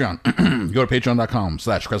 Patreon. Go to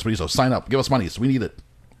patreon.com/Crespediso. Sign up. Give us money. So we need it.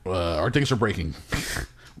 Our things are breaking.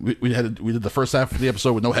 we did the first half of the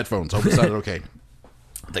episode with no headphones. Hope it sounded okay.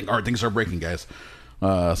 I think our things are breaking, guys.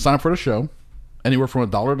 Sign up for the show. Anywhere from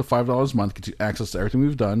 $1 to $5 a month gets you access to everything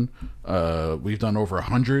we've done. We've done over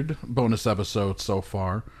 100 bonus episodes so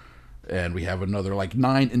far, and we have another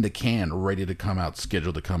 9 in the can ready to come out,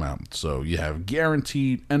 scheduled to come out. So you have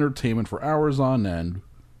guaranteed entertainment for hours on end.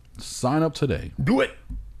 Sign up today. Do it.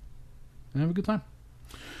 And have a good time.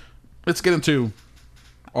 Let's get into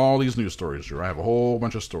all these news stories here. I have a whole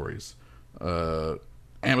bunch of stories.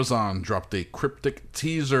 Amazon dropped a cryptic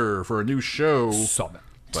teaser for a new show. Summit.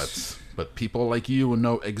 But people like you will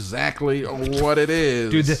know exactly what it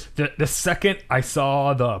is. Dude, the second I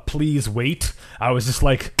saw the please wait, I was just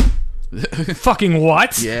like, fucking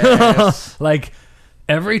what? Yes.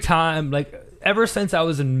 Every time, ever since I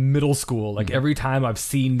was in middle school, every time I've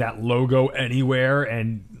seen that logo anywhere,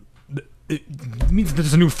 and it means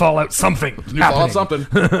there's a new Fallout something. Fallout something.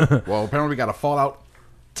 Well, apparently we got a Fallout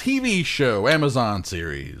TV show, Amazon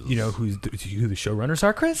series. You know who the showrunners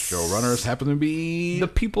are, Chris? Showrunners happen to be the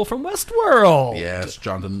people from Westworld. Yes,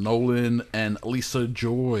 Jonathan Nolan and Lisa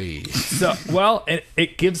Joy. So, well,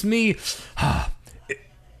 it gives me... I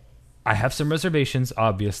have some reservations,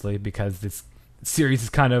 obviously, because this series is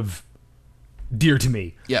kind of dear to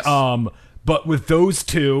me. Yes. But with those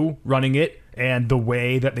two running it, and the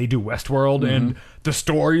way that they do Westworld, and the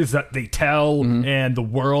stories that they tell, and the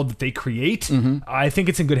world that they create, I think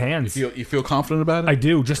it's in good hands. You feel confident about it? I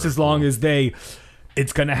do, just as long as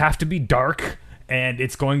it's going to have to be dark, and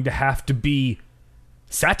it's going to have to be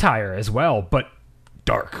satire as well, but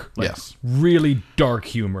dark. Yes. Really dark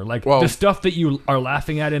humor. The stuff that you are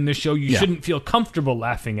laughing at in this show, you shouldn't feel comfortable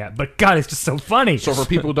laughing at, but God, it's just so funny. So for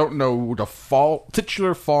people who don't know, the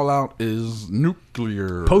titular Fallout is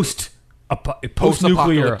nuclear.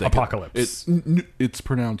 Post-nuclear apocalypse. It's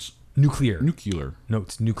pronounced nuclear. Nuclear. No,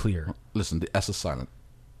 it's nuclear. Listen, the S is silent.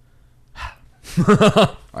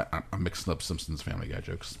 I'm mixing up Simpsons Family Guy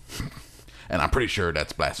jokes. And I'm pretty sure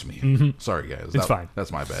that's blasphemy. Sorry, guys. It's fine.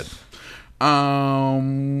 That's my bad.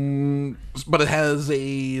 But it has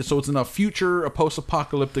so it's in a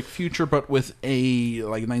post-apocalyptic future, but with a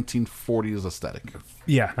 1940s aesthetic.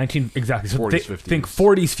 Yeah, exactly. So 40s, 50s. Think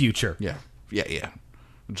 40s future. Yeah.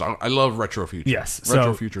 I love retro future. Yes,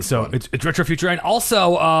 retro future. So it's retro future, and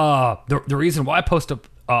also the reason why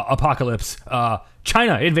post-apocalypse,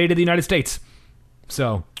 China invaded the United States.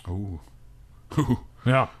 So,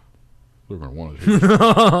 yeah, they're gonna want to change.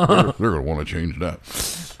 They're gonna want to change that.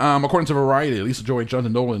 According to Variety, Lisa Joy and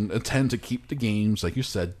Jonathan Nolan intend to keep the game's, like you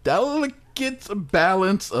said, delicate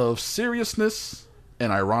balance of seriousness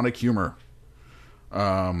and ironic humor.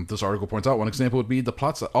 This article points out one example would be the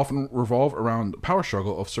plots that often revolve around the power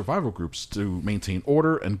struggle of survival groups to maintain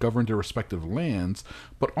order and govern their respective lands,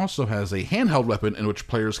 but also has a handheld weapon in which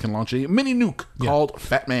players can launch a mini nuke called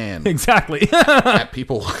Fat Man. Exactly. At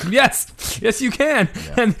people. Yes, you can.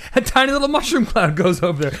 Yeah. And a tiny little mushroom cloud goes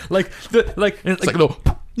over there, it's like a little.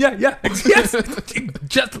 Yeah, yes,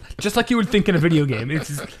 just like you would think in a video game. It's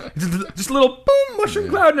just a little boom, mushroom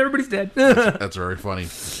cloud, and everybody's dead. That's very funny.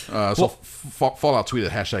 Fallout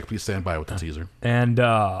tweeted # please stand by with the teaser. And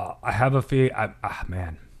I have a feeling,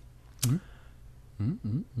 man.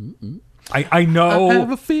 I know. I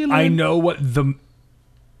have a feeling. I know what the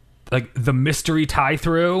mystery tie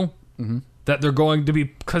through that they're going to be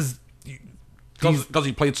because you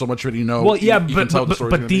played so much of it, you know. Well, yeah,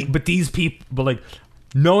 but these people,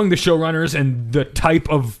 knowing the showrunners and the type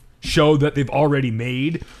of show that they've already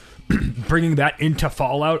made, bringing that into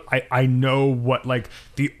Fallout, I know what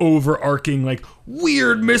the overarching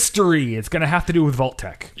weird mystery it's going to have to do with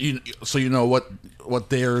Vault-Tec. So you know what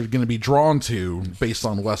they're going to be drawn to based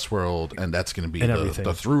on Westworld, and that's going to be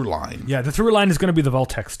the through line. Yeah, the through line is going to be the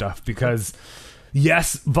Vault-Tec stuff because.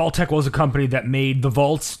 Yes, Vault-Tec was a company that made the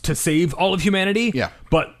vaults to save all of humanity. Yeah,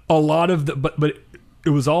 but a lot of but it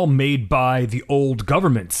was all made by the old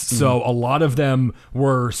governments. So a lot of them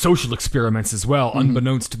were social experiments as well,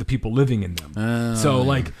 unbeknownst to the people living in them.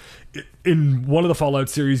 In one of the Fallout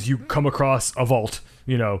series, you come across a vault,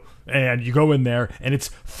 and you go in there, and it's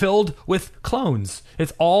filled with clones.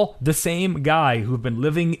 It's all the same guy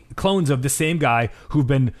clones of the same guy who've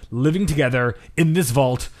been living together in this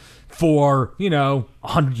vault for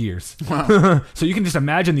 100 years. Wow. So you can just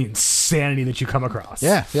imagine the insanity that you come across.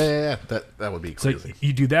 Yeah. That would be crazy. So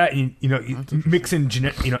you do that, and you mix in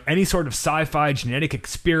any sort of sci-fi genetic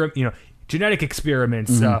experiment, genetic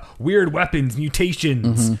experiments, weird weapons,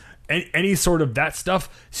 mutations, any sort of that stuff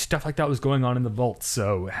like that was going on in the vault.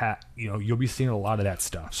 So you'll be seeing a lot of that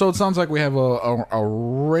stuff. So it sounds like we have a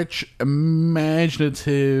rich,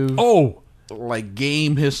 imaginative, like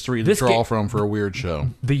game history to draw from for a weird show.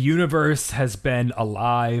 The universe has been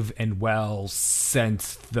alive and well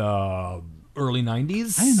since the early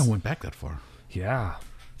 90s. I didn't know it went back that far. Yeah.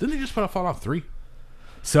 Didn't they just put out Fallout 3?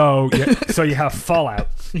 So you have Fallout,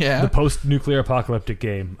 Yeah. the post-nuclear apocalyptic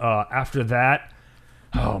game. After that,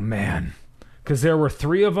 oh man, because there were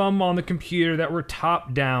 3 of them on the computer that were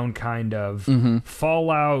top-down kind of.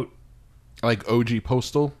 Fallout, Like OG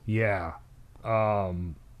Postal? yeah.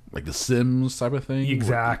 Like the Sims type of thing?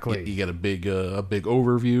 Exactly. You get a big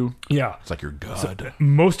overview. Yeah. It's like your god.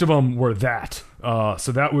 Most of them were that.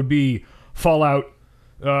 So that would be Fallout,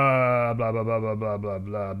 blah, blah, blah, blah, blah, blah,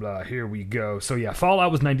 blah, blah. Here we go. So yeah,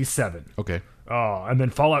 Fallout was 97. Okay. And then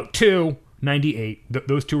Fallout 2, 98.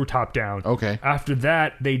 Those 2 were top down. Okay. After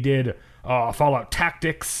that, they did Fallout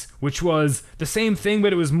Tactics, which was the same thing,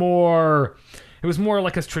 but it was more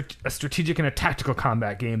like a strategic and a tactical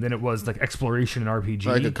combat game than it was like exploration and RPG.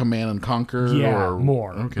 Like a Command and Conquer? Yeah, or,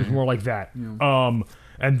 more. Okay. It was more like that. And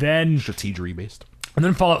then Strategery based.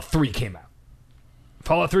 Fallout 3 came out.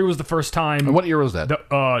 Fallout 3 was the first time. And what year was that?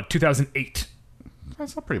 2008.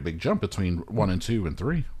 That's a pretty big jump between 1 and 2 and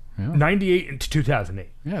 3. Yeah. 98 into 2008.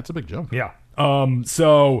 Yeah, it's a big jump. Yeah.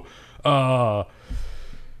 So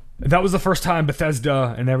that was the first time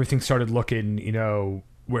Bethesda and everything started looking,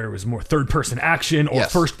 where it was more third-person action or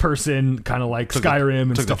Yes. first-person, kind of like Skyrim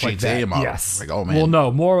and took the stuff like GTA that. model. Yes. Like, oh, man. Well,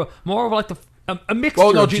 no, more of like a mixture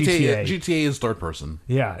Oh, no, of GTA. GTA. GTA is third person.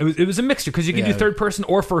 Yeah, it was a mixture because you can do third person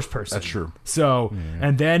or first person. That's true. So,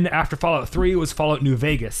 and then after Fallout 3, it was Fallout New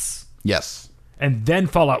Vegas, Yes. and then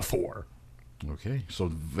Fallout 4. Okay, so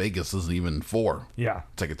Vegas isn't even 4. Yeah.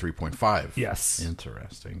 It's like a 3.5. Yes.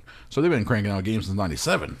 Interesting. So they've been cranking out games since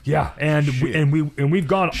 97. Yeah, and Shit. we've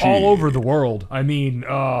gone all over the world. I mean,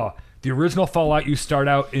 the original Fallout, you start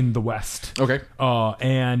out in the West. Okay.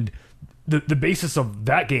 And the basis of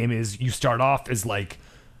that game is you start off as like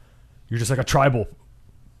you're just like a tribal,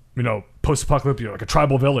 post-apocalyptic, like a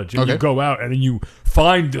tribal village, and Okay. you go out and then you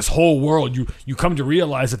find this whole world. You come to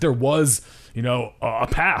realize that there was a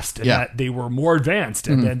past, and that they were more advanced,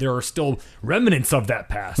 and then there are still remnants of that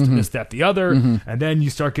past, and this, that, the other, and then you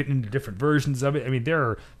start getting into different versions of it. I mean, there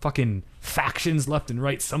are fucking factions left and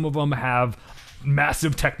right. Some of them have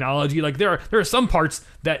massive technology. Like there are some parts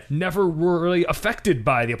that never were really affected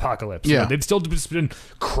by the apocalypse. Yeah. They've still just been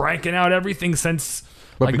cranking out everything since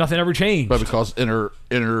But nothing ever changed. But because inter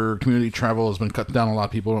community travel has been cut down, a lot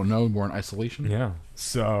of people don't know. More in isolation. Yeah.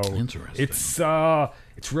 So Interesting.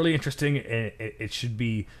 It's really interesting. It should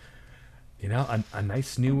be, a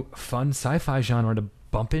nice new fun sci-fi genre to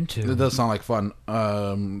bump into. It does sound like fun.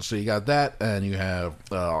 So you got that, and you have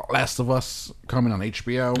Last of Us coming on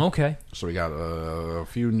HBO. Okay. So we got a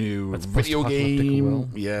few new That's video post-apocalyptic game,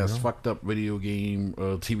 world. fucked up video game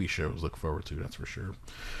TV shows. Look forward to, that's for sure.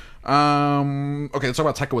 Okay, let's talk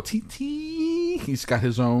about Taika Waititi. He's got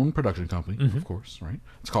his own production company, of course, right?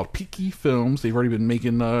 It's called Peaky Films. They've already been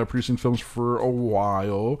making producing films for a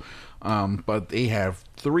while, but they have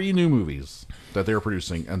 3 new movies that they're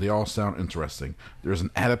producing, and they all sound interesting. There's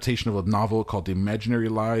an adaptation of a novel called The Imaginary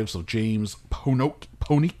Lives of James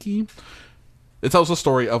Poneke. It tells the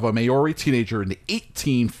story of a Maori teenager in the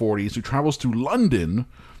 1840s who travels to London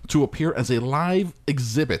to appear as a live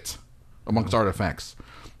exhibit amongst artifacts.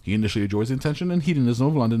 He initially enjoys the attention and hedonism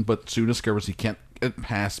of London, but soon discovers he can't get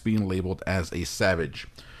past being labeled as a savage.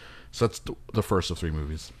 So that's the first of 3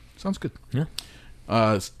 movies. Sounds good. Yeah.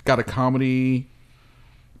 It's got a comedy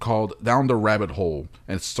called Down the Rabbit Hole,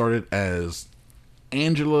 and it started as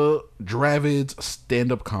Angela Dravid's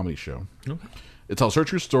stand-up comedy show. Okay. It tells her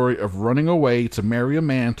true story of running away to marry a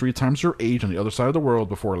man 3 times her age on the other side of the world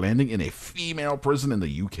before landing in a female prison in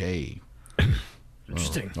the UK.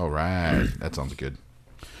 Interesting. All right. That sounds good.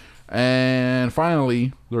 And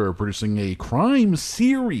finally, they're producing a crime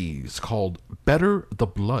series called Better the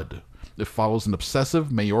Blood. It follows an obsessive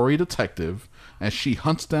Maori detective as she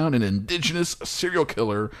hunts down an indigenous serial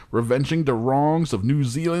killer, revenging the wrongs of New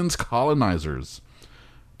Zealand's colonizers.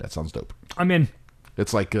 That sounds dope. I'm in.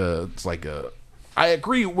 It's like a. I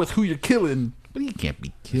agree with who you're killing, but you can't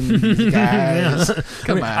be killing these guys.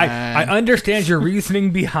 Come on. I understand your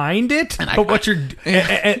reasoning behind it, but what you're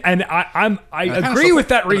I agree with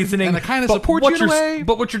that reasoning. and I kinda but support what you in a you're- way.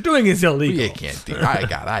 But what you're doing is illegal. You can't do.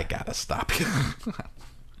 I gotta stop you.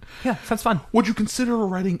 Yeah, sounds fun. Would you consider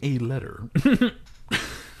writing a letter?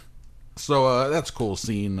 So that's cool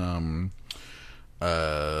seeing. We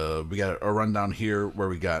got a rundown here where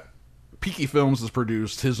we got Peaky Films has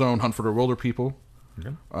produced his own Hunt for the Wilder People,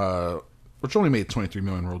 which only made $23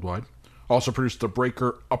 million worldwide. Also produced The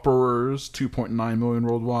Breaker Upperers, $2.9 million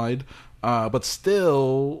worldwide. But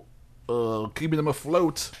still, keeping them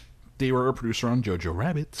afloat, they were a producer on Jojo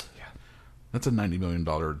Rabbit. Yeah. That's a $90 million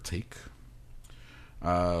take.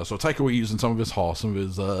 So Taika Waititi using some of his haul, some of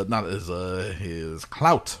his his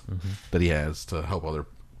clout that he has to help other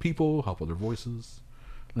people, help other voices.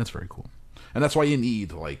 And that's very cool. And that's why you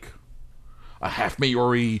need like a half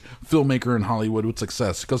Maori filmmaker in Hollywood with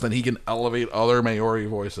success, because then he can elevate other Maori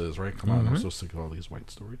voices, right? Come on, I'm so sick of all these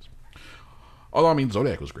white stories. Although, I mean,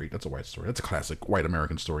 Zodiac was great. That's a white story. That's a classic white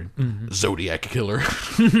American story. Zodiac Killer.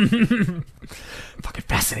 Fucking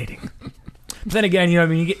fascinating. But then again,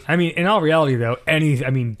 in all reality, though,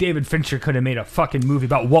 David Fincher could have made a fucking movie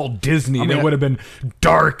about Walt Disney that would have been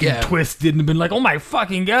dark and twisted and been like, oh my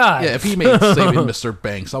fucking god. Yeah, if he made Saving Mr.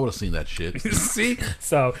 Banks, I would have seen that shit. See?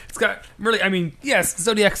 So, it's got really, yes,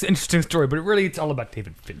 Zodiac's an interesting story, but it's all about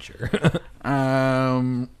David Fincher.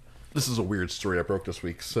 This is a weird story I broke this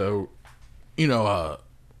week. So,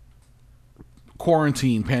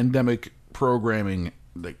 quarantine, pandemic programming,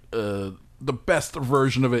 like, the best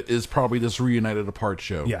version of it is probably this Reunited Apart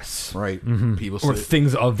show. Yes. Right? People or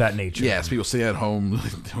things of that nature. Yes, people stay at home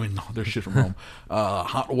doing all their shit from home.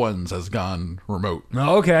 Hot Ones has gone remote.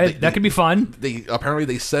 Oh, okay. That could be fun. Apparently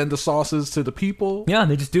they send the sauces to the people. Yeah,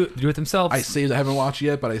 they just do it themselves. I haven't watched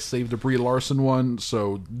yet, but I saved the Brie Larson one.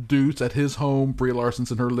 So Dude's at his home, Brie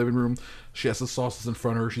Larson's in her living room. She has the sauces in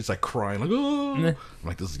front of her. She's like crying, like, oh. I'm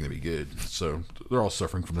like, this is going to be good. So they're all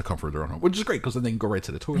suffering from the comfort of their own home, which is great because then they can go right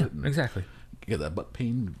to the toilet. Yeah, exactly. Get that butt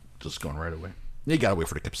pain just going right away. You got to wait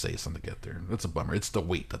for the capsaicin to get there. That's a bummer. It's the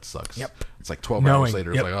wait that sucks. Yep. It's like 12 hours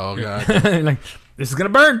later. It's like, oh, God. Like, this is going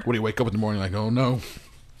to burn. When you wake up in the morning, like, oh, no.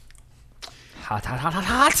 Hot, hot, hot, hot,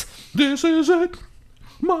 hot. This is it.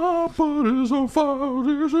 My butt is on fire.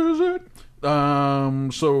 This is it.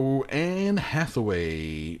 So Anne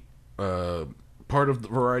Hathaway, part of the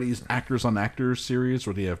Variety's Actors on Actors series,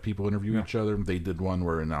 where they have people interview each other. They did one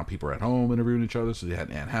where now people are at home interviewing each other. So they had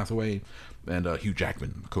Anne Hathaway and Hugh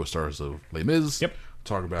Jackman, co-stars of Les Mis. Yep.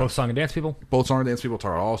 Talk about both song and dance people. Both song and dance people.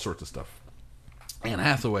 Talk about all sorts of stuff. Anne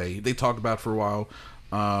Hathaway, they talked about for a while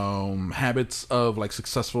habits of like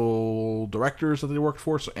successful directors that they worked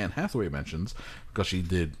for. So Anne Hathaway mentions, because she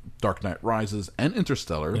did Dark Knight Rises and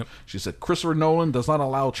Interstellar, she said Christopher Nolan does not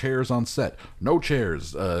allow chairs on set. No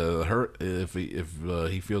chairs. If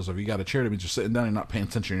he feels if you got a chair, that means you're sitting down, you're not paying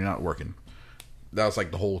attention, you're not working. That was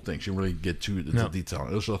like the whole thing. She didn't really get too into detail.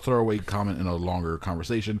 It was a throwaway comment in a longer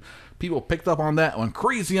conversation. People picked up on that, went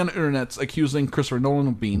crazy on the internet, accusing Christopher Nolan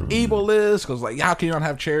of being ableist. Because, like, how can you not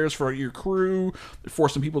have chairs for your crew? They're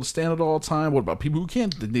forcing people to stand it all the time. What about people who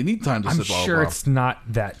can't? They need time to sit. I'm sure it's not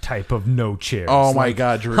that type of no chairs. Oh, my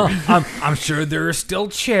God, Drew. I'm sure there are still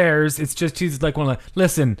chairs. It's just he's like,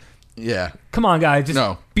 listen. Yeah. Come on, guys.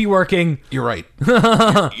 Just be working. You're right. You're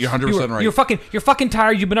 100% right. You're fucking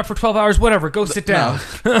tired. You've been up for 12 hours. Whatever. Go sit down.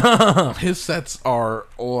 No. His sets are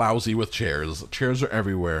lousy with chairs. Chairs are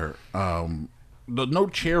everywhere. The no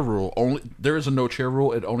chair rule, there is a no chair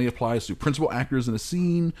rule. It only applies to principal actors in a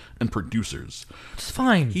scene and producers. It's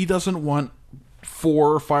fine. He doesn't want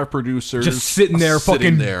 4 or 5 producers just sitting there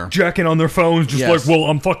jacking on their phones, just like, well,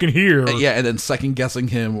 I'm fucking here. And then second guessing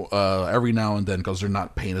him every now and then because they're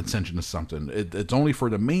not paying attention to something. It's only for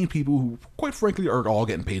the main people who, quite frankly, are all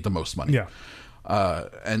getting paid the most money. Yeah.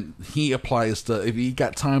 And he applies to, if you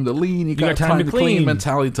got time to lean, you got time to clean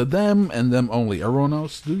mentality to them and them only. Everyone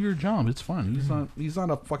else, do your job. It's fun. He's not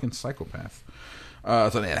a fucking psychopath.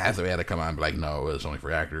 So Anne Hathaway had to come on and be like, no, it's only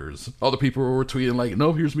for actors. Other people were tweeting like,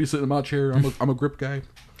 no, here's me sitting in my chair. I'm a grip guy.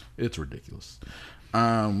 It's ridiculous.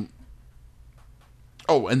 And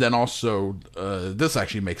then also, this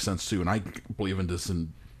actually makes sense too, and I believe in this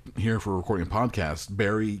in here for recording a podcast.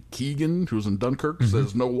 Barry Keoghan, who's in Dunkirk,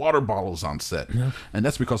 says no water bottles on set. Yeah. And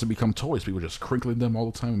that's because they become toys. People just crinkling them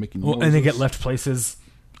all the time and making noises. And they get left places.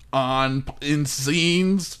 In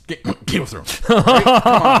scenes. Game of Thrones. Right?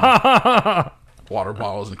 Come on. Water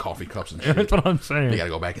bottles and coffee cups and shit. That's what I'm saying. They gotta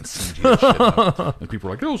go back and CG that shit up. And people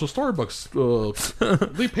are like, oh, it's a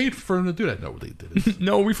Starbucks. They paid for them to do that. No, they didn't.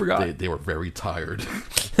 No, we forgot. They were very tired.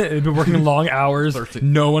 They've been working long hours.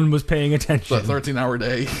 No one was paying attention. It's a 13-hour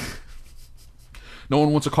day. No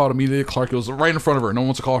one wants to call Emilia Clarke. It was right in front of her. No one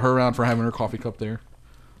wants to call her around for having her coffee cup there.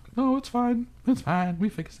 No, it's fine. It's fine. We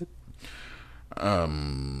fixed it.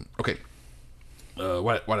 Okay.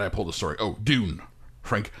 Why did I pull the story? Oh, Dune.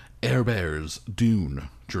 Frank Herbert Dune,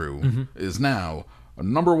 Drew, is now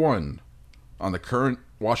number 1 on the current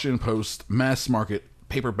Washington Post mass market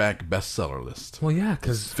paperback bestseller list. Well, yeah,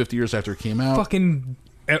 because 50 years after it came out. Fucking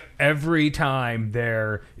every time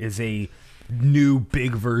there is a new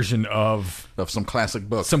big version of some classic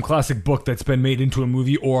book. Some classic book that's been made into a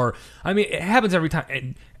movie, or I mean, it happens every time.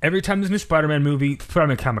 And every time there's a new Spider-Man movie,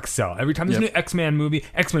 Spider-Man comics sell. Every time there's a new X-Men movie,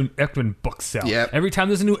 X-Men books sell. Yep. Every time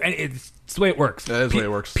there's a new, and it's the way it works. That is the way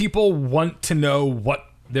it works. People want to know what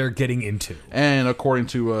they're getting into. And according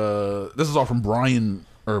to this is all from Brian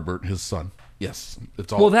Herbert, his son. Yes,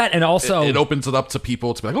 it's all. Well, that and also it opens it up to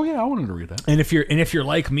people to be like, oh yeah, I wanted to read that. And if you're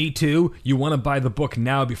like me too, you want to buy the book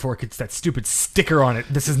now before it gets that stupid sticker on it.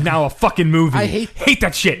 This is now a fucking movie. I hate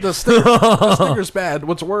that shit. The sticker's bad.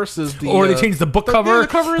 What's worse is or they change the book cover. The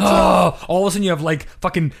cover itself. All of a sudden you have like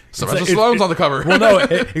fucking Sylvester Stallone's on the cover. Well,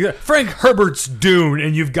 no, Frank Herbert's Dune,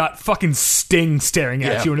 and you've got fucking Sting staring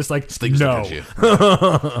at you, and it's like Sting's no. At you.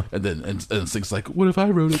 and then Sting's like, what if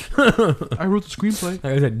I wrote it? I wrote the screenplay.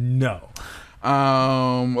 I said no.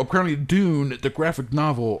 Apparently Dune, the graphic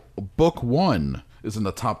novel, book 1 is in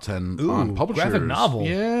the top 10 on Publishers. Graphic novel.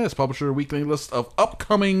 Yes, Publisher weekly list of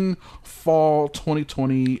upcoming fall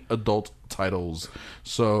 2020 adult titles.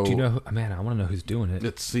 So, do you know? Man, I want to know who's doing it.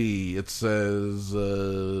 Let's see. It says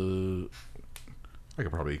I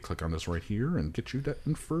could probably click on this right here and get you that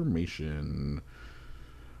information.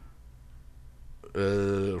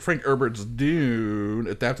 Frank Herbert's Dune,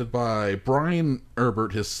 adapted by Brian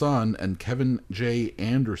Herbert, his son, and Kevin J.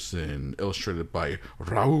 Anderson, illustrated by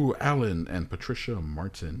Raoul Allen and Patricia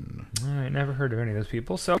Martin. I never heard of any of those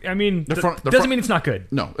people, so I mean, doesn't mean it's not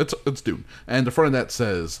good. No, it's Dune, and the front of that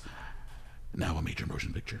says, "Now a major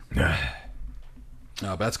motion picture."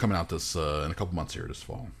 But that's coming out this in a couple months here this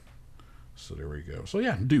fall. So there we go. So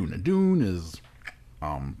yeah, Dune. Dune is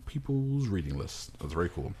people's reading list. That's very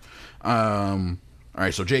cool. All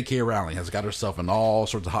right, so J.K. Rowling has got herself in all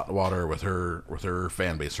sorts of hot water with her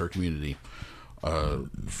fan base, her community.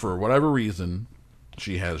 For whatever reason,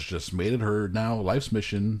 she has just made it her now life's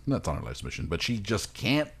mission. That's not her life's mission, but she just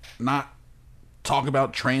can't not talk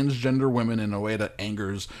about transgender women in a way that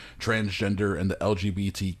angers transgender and the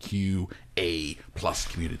LGBTQA plus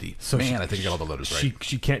community. So man, I think I got all the letters right.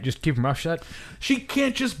 She can't just keep her mouth shut? She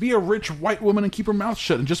can't just be a rich white woman and keep her mouth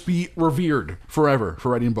shut and just be revered forever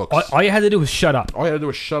for writing books. All you had to do was shut up. All you had to do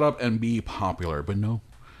was shut up and be popular. But no,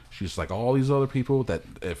 she's like all these other people that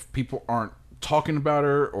if people aren't talking about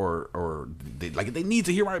her or they need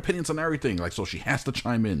to hear my opinions on everything, like, so she has to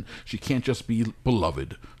chime in. She can't just be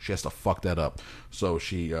beloved. She has to fuck that up. So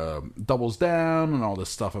she doubles down and all this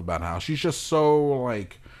stuff about how she's just so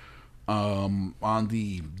like on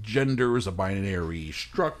the gender is a binary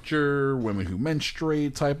structure, women who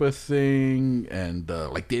menstruate type of thing, and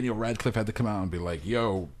like Daniel Radcliffe had to come out and be like,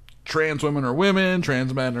 yo, trans women are women,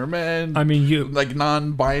 trans men are men. I mean, you like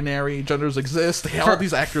non-binary genders exist. All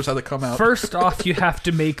these actors had to come out. First off, you have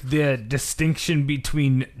to make the distinction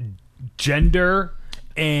between gender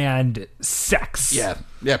and sex. Yeah.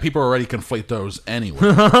 People already conflate those anyway.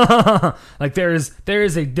 Like there is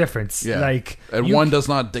a difference. Yeah. Like, and one does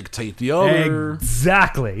not dictate the other.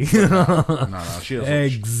 Exactly. No, she doesn't.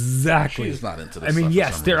 Exactly. She's not into this. I mean, stuff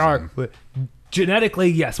yes, there are. Genetically,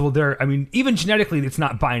 yes. Well, even genetically, it's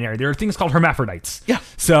not binary. There are things called hermaphrodites. Yeah.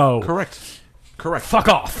 So correct. Fuck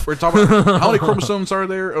off. We're talking about how many chromosomes are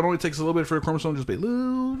there. It only takes a little bit for a chromosome to just be,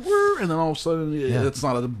 and then all of a sudden, it's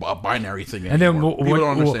not a binary thing anymore. And then people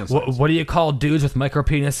don't understand science. What do you call dudes with micro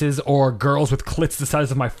penises or girls with clits the size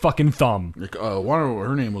of my fucking thumb?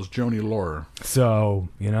 Her name was Joni Laura. So,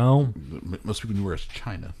 most people knew her as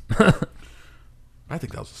China. I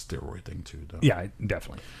think that was a steroid thing too, though. Yeah,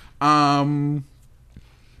 definitely.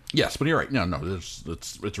 Yes, but you're right. No,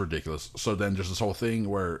 it's ridiculous. So then there's this whole thing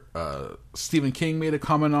where Stephen King made a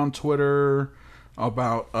comment on Twitter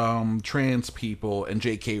about trans people, and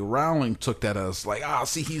J.K. Rowling took that as like,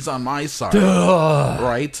 see, he's on my side,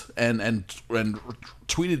 right? And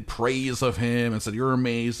tweeted praise of him and said, "You're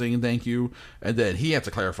amazing, thank you." And then he had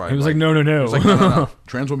to clarify. He was like, "No." He was like, no.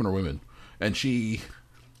 Trans women are women, and she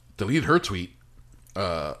deleted her tweet,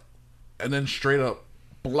 and then straight up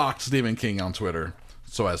blocked Stephen King on Twitter,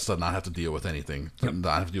 so as to not have to deal with anything,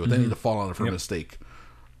 not have to deal with any of the fallout of her mistake.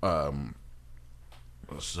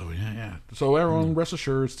 So yeah. So everyone rest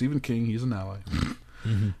assured, Stephen King, he's an ally.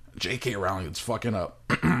 J.K. Rowling is fucking up.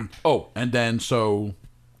 Oh, and then so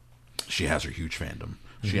she has her huge fandom.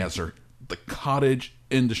 She has the cottage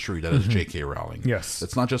industry that is J.K. Rowling. Yes,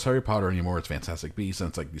 it's not just Harry Potter anymore. It's Fantastic Beasts, and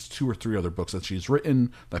it's like these 2 or 3 other books that she's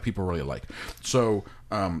written that people really like. So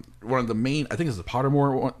one of the main, I think it's the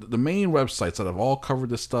Pottermore one, the main websites that have all covered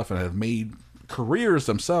this stuff and have made careers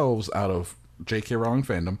themselves out of J.K. Rowling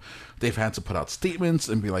fandom, they've had to put out statements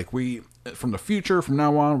and be like, from the future, from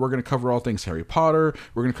now on, we're going to cover all things Harry Potter.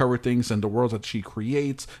 We're going to cover things in the world that she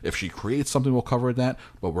creates. If she creates something, we'll cover that.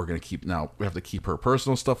 But we have to keep her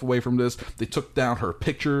personal stuff away from this. They took down her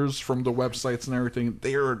pictures from the websites and everything.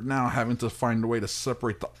 They are now having to find a way to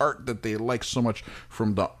separate the art that they like so much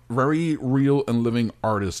from the very real and living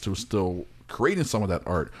artist who's still creating some of that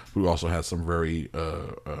art, who also has some very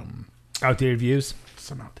outdated views.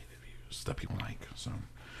 Some outdated views that people like. So,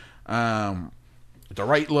 the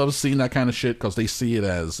right loves seeing that kind of shit because they see it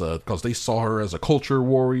as because they saw her as a culture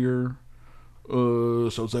warrior. So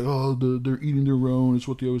it's like, oh, they're eating their own. It's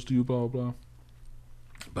what they always do. Blah blah.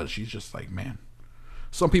 But she's just like, man.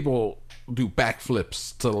 Some people do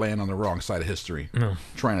backflips to land on the wrong side of history,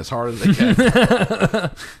 trying as hard as they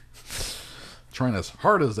can. Trying as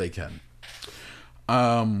hard as they can.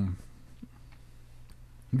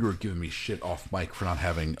 You were giving me shit off mic for not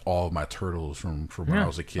having all of my turtles from when I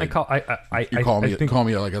was a kid. You call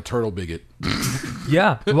me like a turtle bigot.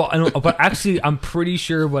 Yeah, well, I don't, but actually, I'm pretty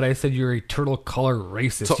sure what I said. You're a turtle color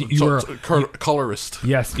racist. You were colorist.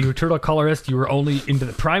 Yes, you were a turtle colorist. You were only into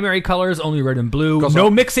the primary colors, only red and blue. No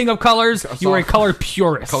mixing of colors. You were a color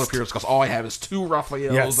purist. Color purist, because all I have is 2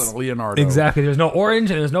 Raphaels and a Leonardo. Exactly. There's no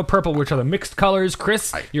orange and there's no purple, which are the mixed colors.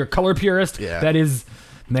 Chris, you're a color purist. Yeah. That is,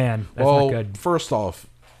 man, that's not good. First off,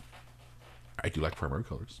 I do like primary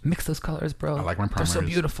colors. Mix those colors, bro. I like my primaries. They're so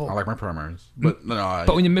beautiful. I like my primaries, but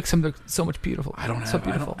but when you mix them, they're so much beautiful. I don't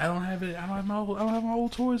have my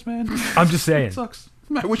old toys, man. I'm just saying. It sucks.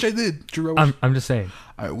 I wish I did, Drew. I'm just saying.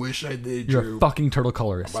 I wish I did, You're Drew. a fucking turtle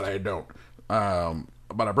colorist, but I don't.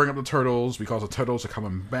 But I bring up the turtles because the turtles are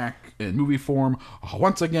coming back in movie form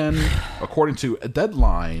once again, according to a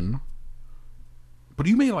Deadline. But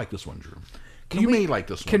you may like this one, Drew. You may like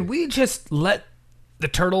this one. Can we just let the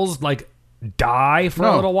turtles die for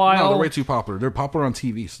a little while? No, they're way too popular. They're popular on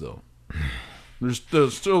TV still. There's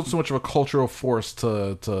still so much of a cultural force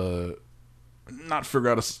to not figure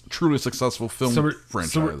out a truly successful film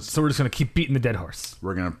franchise. So we're just going to keep beating the dead horse.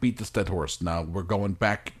 We're going to beat this dead horse. Now we're going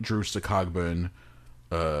back, Drew, to Cogburn,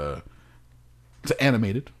 to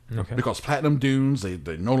animated. Okay. Because Platinum Dunes,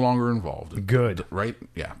 they're no longer involved. Good. Right?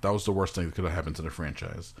 Yeah, that was the worst thing that could have happened to the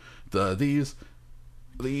franchise.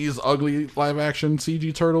 These ugly live-action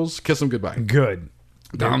CG turtles, kiss them goodbye. Good.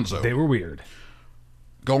 Gonzo. They were weird.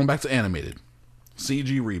 Going back to animated.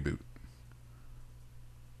 CG reboot.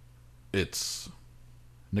 It's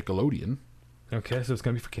Nickelodeon. Okay, so it's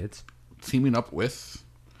going to be for kids. Teaming up with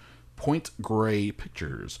Point Grey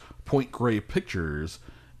Pictures. Point Grey Pictures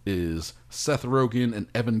is Seth Rogen and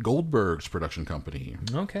Evan Goldberg's production company.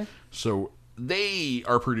 Okay. So they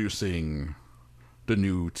are producing the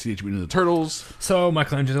new Teenage Mutant Ninja Turtles. So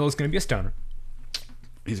Michelangelo is going to be a stoner.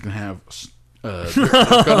 He's going to have...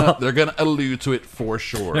 they're gonna allude to it for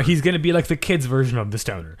sure. No, he's going to be like the kids' version of the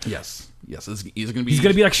stoner. Yes. He's going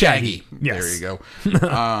to be like Shaggy. Yes. There you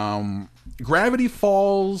go. Gravity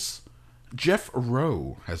Falls. Jeff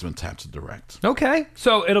Rowe has been tapped to direct. Okay,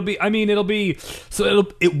 so it will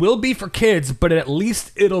be for kids, but at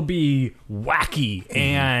least it'll be wacky,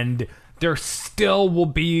 and there still will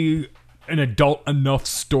be an adult enough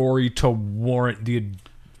story to warrant the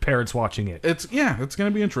parents watching it. It's going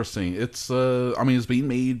to be interesting. It's it's being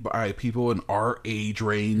made by people in our age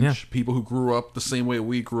range, people who grew up the same way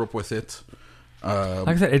we grew up with it. Like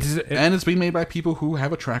I said, it's being made by people who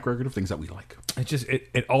have a track record of things that we like.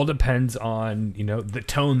 It all depends on the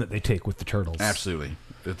tone that they take with the turtles. Absolutely.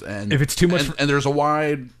 If it's too much, and there's a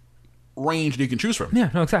wide range that you can choose from. Yeah,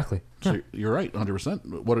 no, exactly. So you're right,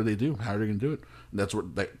 100%. What do they do? How are they going to do it? That's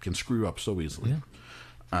what that can screw up so easily.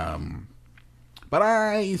 Yeah. But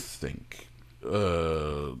I think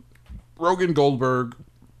Rogen Goldberg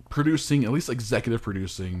producing, at least executive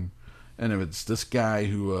producing. And if it's this guy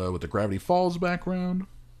who with the Gravity Falls background,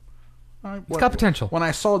 it's got potential. When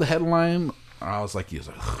I saw the headline, I was like,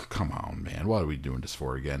 come on, man, what are we doing this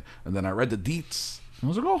for again? And then I read the deets, and I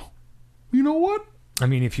was like, oh, you know what? I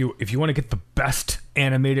mean, if you want to get the best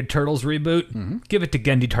animated Turtles reboot, give it to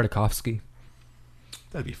Gendy Tartakovsky.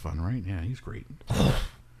 That'd be fun, right? Yeah, he's great.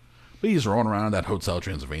 But he's rolling around that Hotel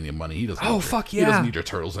Transylvania money. He doesn't. Fuck yeah! He doesn't need your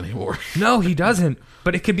turtles anymore. No, he doesn't.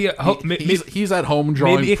 But it could be he's at home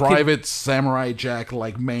drawing private Samurai Jack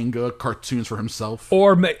like manga cartoons for himself,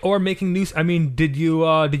 or making news. I mean, did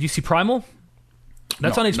you see Primal?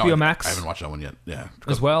 That's on HBO Max. I haven't watched that one yet. Yeah,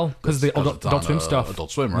 as well because the Adult Swim stuff. Adult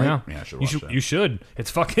Swim, right? Yeah, I should watch that. You should. It's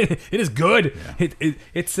fucking. It is good. Yeah.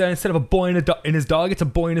 It's instead of a boy and his dog, it's a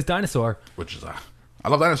boy and his dinosaur. Which is I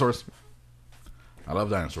love dinosaurs. I love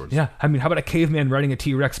dinosaurs. Yeah, I mean, how about a caveman riding a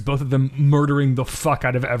T-Rex, both of them murdering the fuck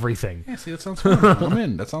out of everything? Yeah, see, that sounds fun. I'm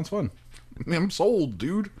in. That sounds fun. I'm sold,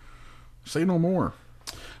 dude. Say no more.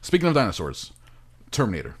 Speaking of dinosaurs,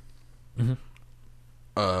 Terminator.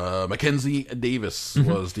 Mackenzie Davis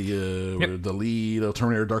was the lead of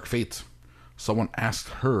Terminator Dark Fate. Someone asked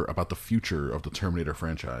her about the future of the Terminator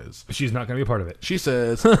franchise. She's not going to be a part of it. She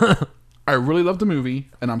says, I really love the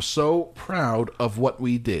movie, and I'm so proud of what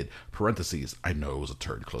we did. Parentheses, I know it was a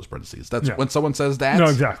turd, close parentheses. That's when someone says that, no,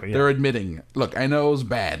 exactly, they're admitting, look, I know it was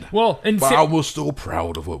bad. Well, but I was still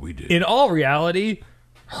proud of what we did. In all reality,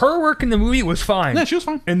 her work in the movie was fine. Yeah, she was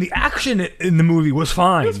fine. And the action in the movie was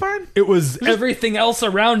fine. It was fine. It was everything else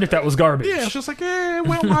around it that was garbage. Yeah, it's just like, well,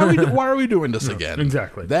 why are we doing this again?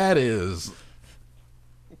 Exactly. That is...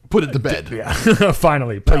 Put it to bed. Yeah.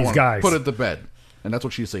 Finally, please, guys. Put it to bed. And that's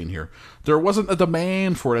what she's saying here. There wasn't a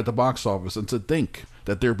demand for it at the box office, and to think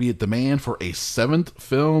that there be a demand for a 7th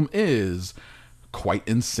film is quite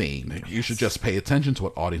insane. You should just pay attention to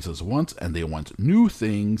what audiences want, and they want new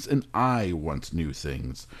things, and I want new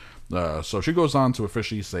things. So she goes on to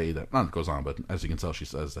officially say that, not goes on, but as you can tell, she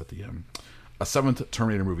says that a 7th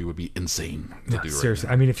Terminator movie would be insane to do. Seriously,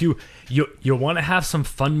 right now. I mean, if you want to have some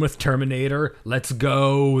fun with Terminator, let's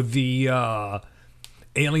go the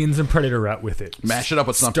Aliens and Predator route with it. Mash it up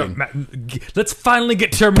with something. Let's finally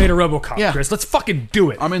get Terminator RoboCop, Yeah. Chris. Let's fucking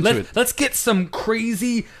do it. I'm into it. Let's get some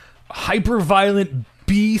crazy, hyper-violent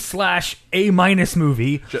B/A-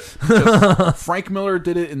 movie. Just Frank Miller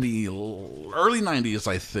did it in the early 90s,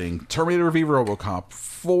 I think. Terminator v RoboCop,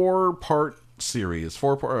 4-part series,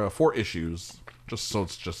 4 issues, just so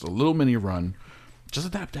it's just a little mini run. Just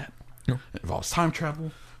adapt that. It involves time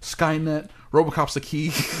travel, Skynet, RoboCop's the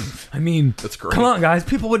key. I mean, that's great. Come on, guys,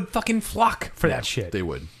 people would fucking flock for that shit. They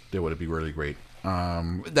would. It'd be really great.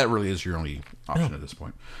 That really is your only option at this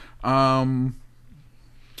point.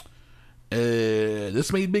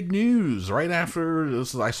 This made big news right after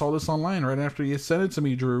this. I saw this online right after you sent it to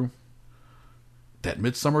me, Drew. That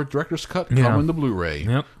Midsummer Director's Cut coming to Blu-ray.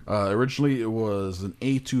 Yep. Originally, it was an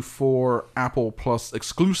A24 Apple Plus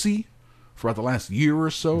exclusive for about the last year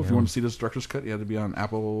or so. If you want to see this Director's Cut, you had to be on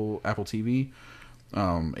Apple TV.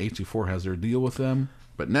 A24 has their deal with them.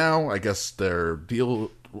 But now, I guess their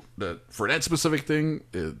deal for that specific thing,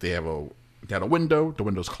 they had a window. The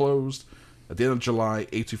window's closed. At the end of July,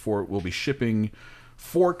 A24 will be shipping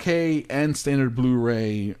 4K and standard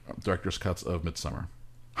Blu-ray Director's Cuts of Midsummer.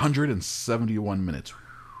 171 minutes.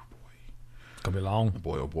 It's gonna be long.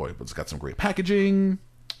 Boy, oh boy. But it's got some great packaging,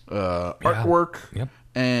 artwork,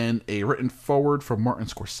 and a written forward from Martin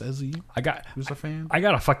Scorsese. Who's a fan? I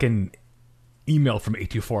got a fucking email from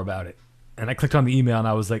A24 about it. And I clicked on the email and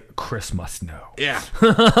I was like, Chris must know. Yeah.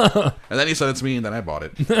 And then he sent it to me and then I bought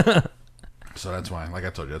it. So that's why, like I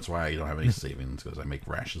told you, that's why I don't have any savings, because I make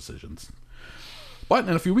rash decisions. But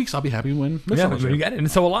in a few weeks, I'll be happy when Midsummer's you get it, and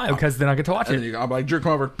so will I, because then I get to watch it. I'll be like, Drew,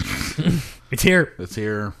 come over. It's here. It's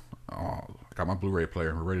here. Oh, I got my Blu-ray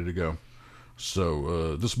player. We're ready to go.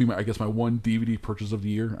 So this will be, my one DVD purchase of the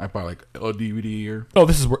year. I buy like a DVD a year. Oh,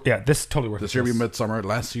 this is this is totally worth it. This year will be Midsummer.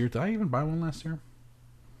 Last year, did I even buy one last year?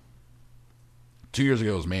 2 years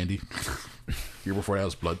ago was Mandy. Year before that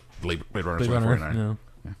was Blade Runner 2049.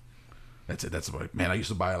 Yeah. That's it. That's about, man, I used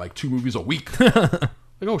to buy like 2 movies a week.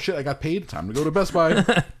 Like, oh shit, I got paid. Time to go to Best Buy.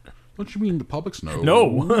 Don't you mean the Publix?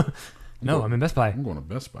 No. No, I'm in Best Buy. I'm going to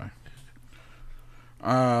Best Buy.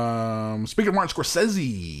 Speaking of Martin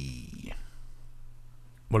Scorsese.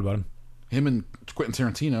 What about him? Him and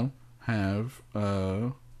Quentin Tarantino have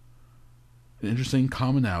an interesting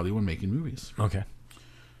commonality when making movies. Okay.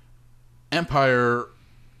 Empire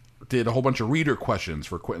did a whole bunch of reader questions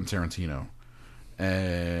for Quentin Tarantino.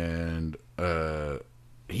 And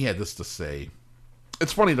he had this to say.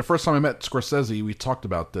 It's funny, the first time I met Scorsese, we talked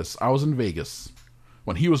about this. I was in Vegas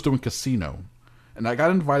when he was doing Casino, and I got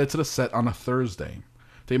invited to the set on a Thursday.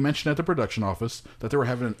 They mentioned at the production office that they were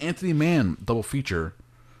having an Anthony Mann double feature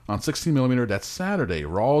on 16mm that Saturday,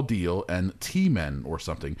 Raw Deal and T-Men or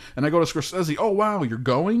something. And I go to Scorsese, oh wow, you're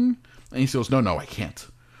going? And he says, no, I can't.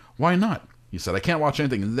 Why not? He said, I can't watch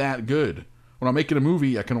anything that good. When I'm making a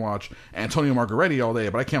movie, I can watch Antonio Margheriti all day,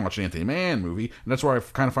 but I can't watch an Anthony Mann movie. And that's where I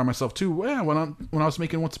kind of find myself, too. Well, when I was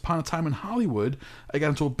making Once Upon a Time in Hollywood, I got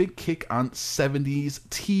into a big kick on 70s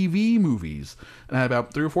TV movies. And I had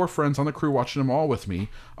about 3 or 4 friends on the crew watching them all with me.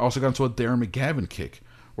 I also got into a Darren McGavin kick,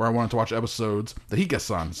 where I wanted to watch episodes that he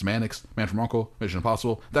guests on. Semantics, Man from U.N.C.L.E., Mission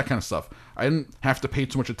Impossible, that kind of stuff. I didn't have to pay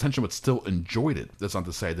too much attention, but still enjoyed it. That's not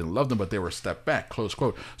to say I didn't love them, but they were a step back, close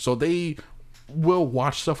quote. So they will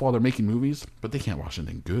watch stuff while they're making movies, but they can't watch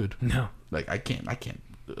anything good. No. Like, I can't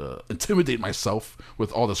intimidate myself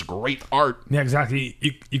with all this great art. Yeah, exactly.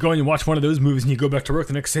 You go and you watch one of those movies and you go back to work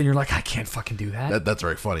the next day and you're like, I can't fucking do that. That's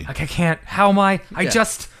very funny. Like, I can't. How am I?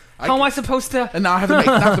 How am I supposed to? And now I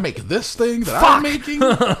have to make this thing that I'm making.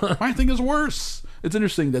 My thing is worse. It's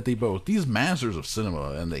interesting that these masters of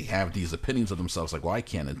cinema, and they have these opinions of themselves, like, well, I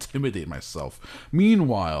can't intimidate myself.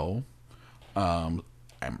 Meanwhile, I'm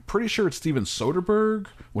pretty sure it's Steven Soderbergh,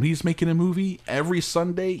 when he's making a movie, every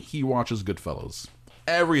Sunday he watches Goodfellas.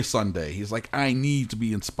 Every Sunday. He's like, I need to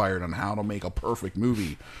be inspired on how to make a perfect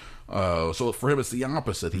movie. So for him, it's the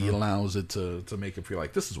opposite. He allows it to make him feel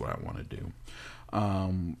like, this is what I want to do.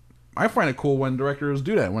 I find it cool when directors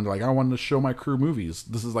do that. When they're like, I want to show my crew movies.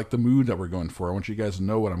 This is like the mood that we're going for. I want you guys to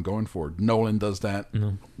know what I'm going for. Nolan does that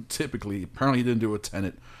typically. Apparently he didn't do it with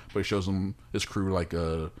Tenet, but he shows his crew like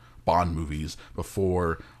Bond movies.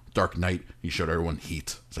 Before Dark Knight, he showed everyone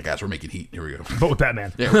Heat. It's like, guys, we're making Heat. Here we go. But with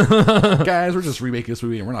Batman. Yeah, guys, we're just remaking this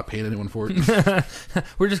movie and we're not paying anyone for it.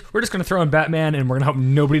 we're just going to throw in Batman and we're going to hope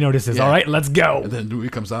nobody notices. Yeah. All right, let's go. And then the movie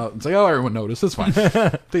comes out and it's like, oh, everyone noticed. It's fine.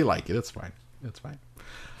 They like it. It's fine. It's fine.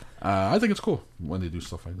 I think it's cool when they do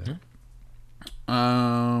stuff like that.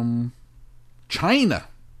 China,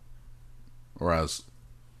 or as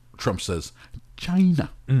Trump says,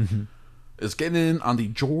 China, is getting in on the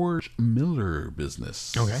George Miller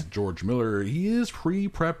business. Okay. George Miller, he is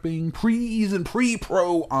he's in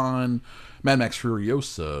pre-pro on Mad Max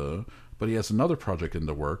Furiosa, but he has another project in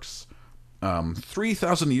the works,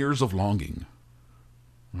 3,000 Years of Longing.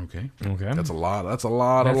 Okay. That's a lot of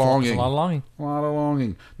longing. A lot of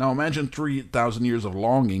longing. Now imagine 3,000 years of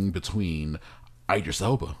longing between Idris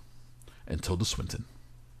Elba and Tilda Swinton.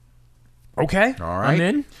 Okay. All right. I'm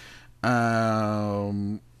in.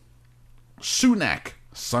 Sunac.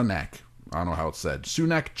 I don't know how it's said.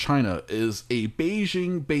 Sunac China is a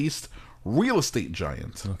Beijing-based real estate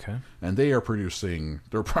giant. Okay. And they're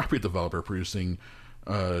a property developer producing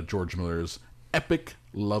George Miller's epic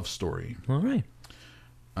love story. All right.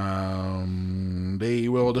 They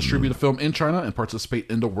will distribute the film in China and participate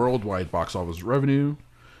in the worldwide box office revenue.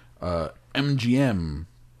 MGM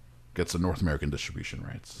gets the North American distribution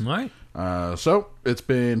rights. All right. So it's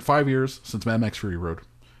been 5 years since Mad Max Fury Road.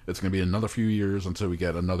 It's going to be another few years until we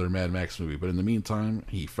get another Mad Max movie. But in the meantime,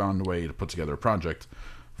 he found a way to put together a project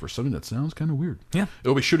for something that sounds kind of weird. Yeah.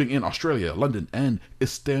 It'll be shooting in Australia, London, and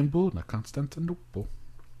Istanbul, not Constantinople.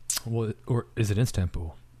 Well, or is it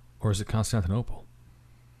Istanbul? Or is it Constantinople?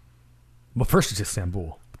 Well, first it's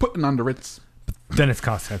Istanbul. Putting on the Ritz. Then it's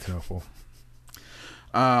Constantinople.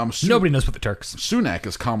 Nobody knows what the Turks. Sunac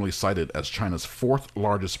is commonly cited as China's fourth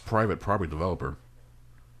largest private property developer.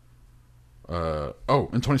 In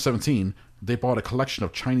 2017, they bought a collection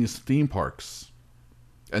of Chinese theme parks.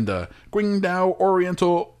 And Qingdao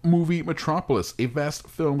Oriental Movie Metropolis, a vast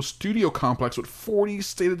film studio complex with 40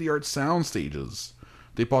 state-of-the-art sound stages.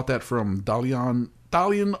 They bought that from Dalian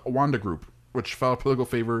Wanda Group, which filed political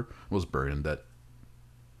favor and was buried in debt.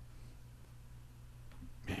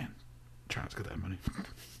 Man, China's got that money.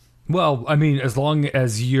 Well, I mean, as long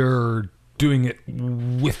as you're doing it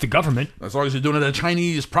with the government. As long as you're doing it the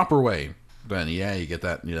Chinese proper way. Then, yeah, you get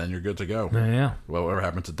that, then you're good to go. Yeah. Well, whatever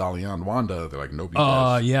happened to Dalian Wanda, they're like, nope,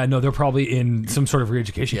 yeah, no, they're probably in some sort of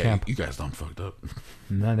re-education camp. You guys done fucked up.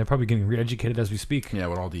 No, they're probably getting re-educated as we speak. Yeah,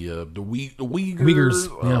 with all the Uyghurs. Uyghurs.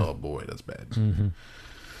 Yeah. Oh, boy, that's bad.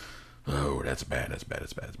 Oh, that's bad. That's bad.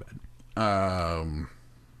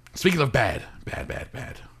 Speaking of bad.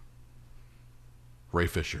 Ray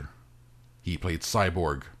Fisher. He played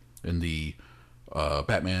Cyborg in the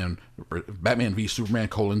Batman v Superman: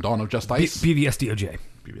 Dawn of Justice. BVS DOJ.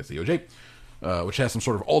 Which has some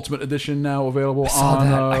sort of Ultimate Edition now available on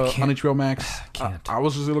HBO Max. I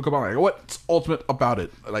was just looking about what's Ultimate about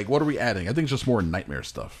it? Like, what are we adding? I think it's just more nightmare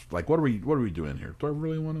stuff. Like, what are we doing here? Do I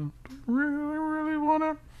really want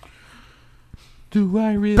to?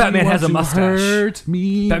 Batman has a mustache. Hurt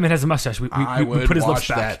me? Batman has a mustache. We put his lips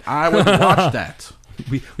back. I would watch that.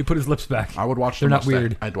 We put his lips back. I would watch. They're not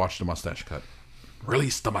weird. I'd watch the mustache cut.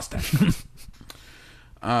 Release the mustache.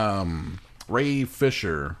 Ray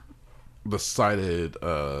Fisher decided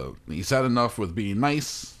he's had enough with being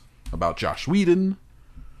nice about Joss Whedon.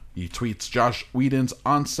 He tweets, Joss Whedon's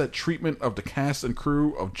on-set treatment of the cast and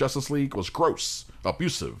crew of Justice League was gross,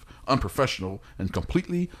 abusive, unprofessional, and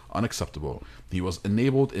completely unacceptable. He was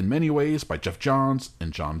enabled in many ways by Jeff Johns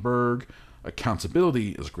and John Berg.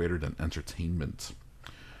 Accountability is greater than entertainment.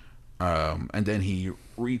 And then he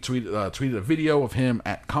tweeted a video of him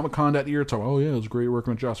at Comic-Con that year, talking, oh yeah, it was great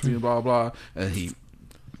working with Joss Whedon, blah, blah, blah. And he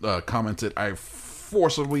commented, I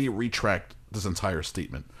forcibly retract this entire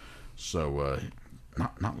statement. So,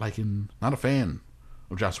 not a fan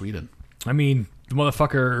of Joss Whedon. I mean, the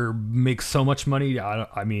motherfucker makes so much money.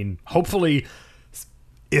 I mean, hopefully,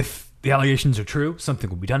 if the allegations are true, something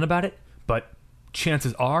will be done about it. But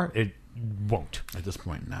chances are it won't. At this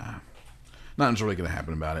point, nah. Nothing's really going to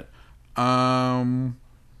happen about it. Alan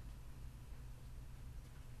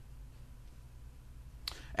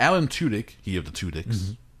Tudyk, he of the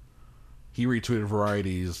Tudyks, he retweeted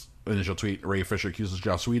Variety's initial tweet. Ray Fisher accuses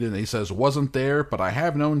Joss Whedon, and he says, "Wasn't there, but I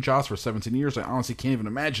have known Joss for 17 years. I honestly can't even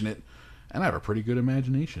imagine it. And I have a pretty good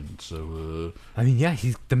imagination." So, I mean, yeah,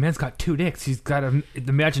 the man's got 2 dicks. He's got the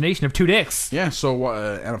imagination of 2 dicks. yeah, so,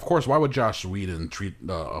 and of course, why would Joss Whedon treat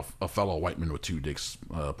a fellow white man with 2 dicks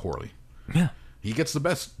poorly? Yeah. He gets the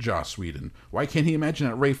best Joss Whedon. Why can't he imagine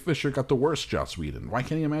that Ray Fisher got the worst Joss Whedon? Why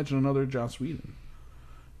can't he imagine another Joss Whedon?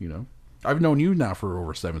 You know? I've known you now for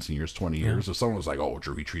over 17 years, 20 years. If someone was like, "Oh,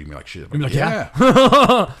 Drew, he treated me like shit," I'm like, yeah.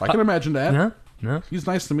 I can imagine that. Yeah. He's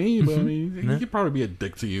nice to me, but I mean, he could probably be a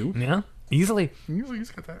dick to you. Yeah. Easily.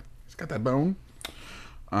 He's got that bone.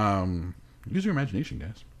 Use your imagination,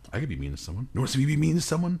 guys. I could be mean to someone. You want to see me be mean to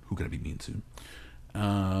someone? Who could I be mean to?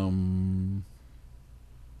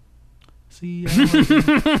 See,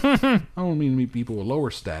 I don't mean to meet people with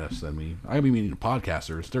lower status than me. I be meaning to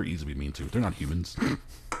podcasters. They're easy to be mean to. They're not humans. They're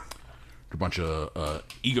a bunch of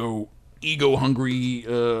ego hungry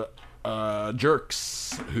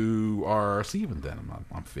jerks who are. See, even then,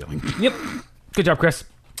 I'm failing. Yep. Good job, Chris.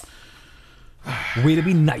 Way to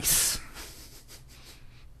be nice.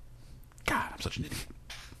 God, I'm such an idiot.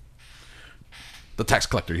 The Tax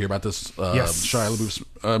Collector. You hear about this? Yes. Shia LaBeouf's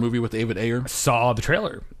movie with David Ayer. Saw the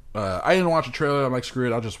trailer. I didn't watch the trailer. I'm like, screw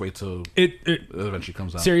it. I'll just wait till It eventually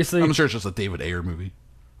comes out. Seriously? I'm sure it's just a David Ayer movie,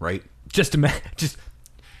 right?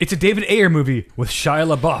 it's a David Ayer movie with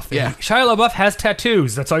Shia LaBeouf. Yeah. Shia LaBeouf has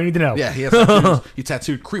tattoos. That's all you need to know. Yeah, he has tattoos. He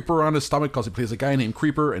tattooed Creeper on his stomach because he plays a guy named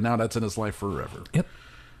Creeper, and now that's in his life forever. Yep.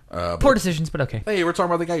 Poor decisions, but okay. Hey, we're talking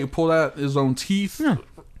about the guy who pulled out his own teeth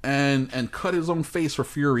and cut his own face for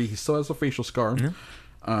Fury. He still has a facial scar. He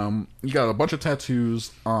got a bunch of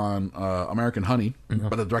tattoos on American Honey,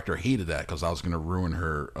 but the director hated that because I was going to ruin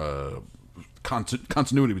her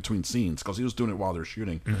continuity between scenes because he was doing it while they're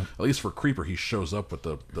shooting. At least for Creeper, he shows up with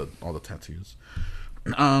all the tattoos.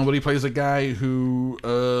 But he plays a guy who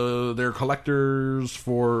they're collectors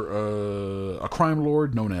for a crime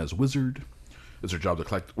lord known as Wizard. It's their job to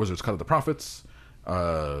collect Wizard's cut of the profits.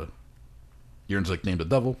 Yearns like named the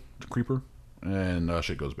devil to Creeper, and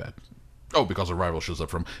shit goes bad. Oh, because a rival shows up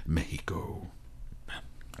from Mexico.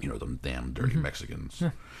 You know, them damn dirty Mexicans.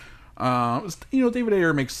 David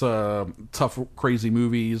Ayer makes tough, crazy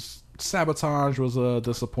movies. Sabotage was a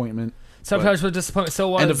disappointment. Sabotage was a disappointment. So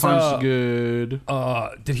was... End of Time's good.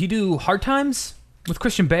 Did he do Hard Times with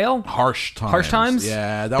Christian Bale? Harsh Times. Harsh Times?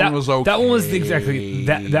 Yeah, that one was okay. That one was exactly...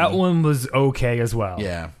 That one was okay as well.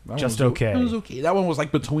 Yeah. Just okay. It was okay. That one was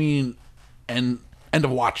like between... End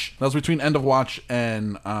of Watch. That was between End of Watch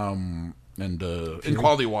and in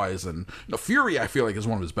quality wise, and Fury, I feel like is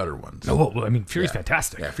one of his better ones. Oh, well, I mean, Fury's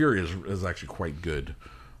fantastic. Yeah, Fury is actually quite good.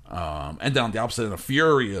 And then on the opposite end of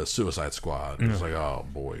Fury, Suicide Squad. It's like, oh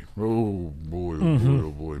boy, oh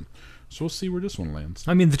boy. So we'll see where this one lands.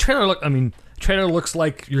 I mean, the trailer looks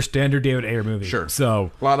like your standard David Ayer movie. Sure.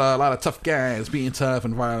 So a lot of tough guys being tough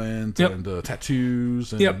and violent, and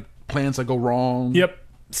tattoos and plans that go wrong. Yep.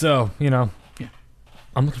 So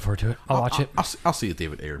I'm looking forward to it. I'll watch it. I'll see a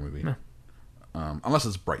David Ayer movie. Yeah. Unless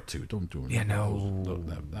it's Bright 2. Don't do it. Yeah, no.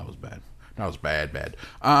 That was bad. That was bad.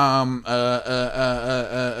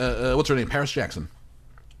 What's her name? Paris Jackson.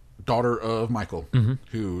 Daughter of Michael.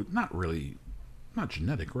 Who, not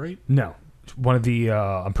genetic, right? No. One of the,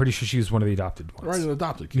 I'm pretty sure she was one of the adopted ones. Right, an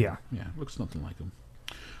adopted kid. Yeah. Yeah, looks nothing like him.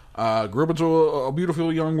 Grew up into a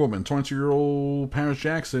beautiful young woman. 22-year-old Paris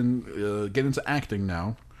Jackson, get into acting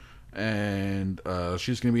now. And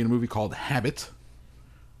she's going to be in a movie called Habit,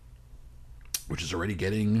 which is already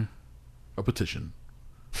getting a petition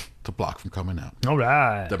to block from coming out. All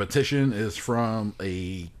right. The petition is from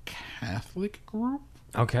a Catholic group.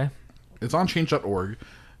 Okay. It's on change.org.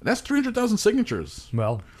 That's 300,000 signatures.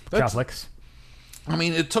 Well, Catholics. I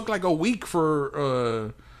mean, it took like a week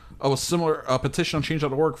for a similar petition on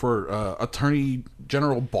change.org for Attorney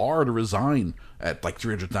General Barr to resign at like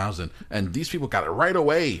 300,000, and these people got it right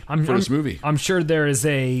away for this movie. I'm sure there is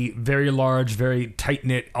a very large, very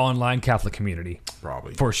tight-knit online Catholic community.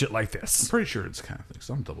 Probably. For shit like this. I'm pretty sure it's Catholics.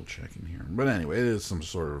 I'm double checking here. But anyway, it is some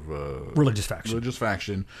sort of religious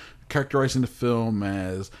faction. Characterizing the film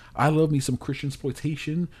as, I love me some Christian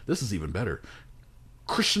exploitation. This is even better.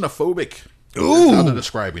 Christianophobic. Ooh. That's how they're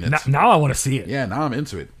describing it. Now I want to see it. Yeah, now I'm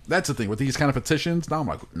into it. That's the thing with these kind of petitions. Now I'm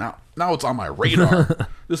like, now it's on my radar.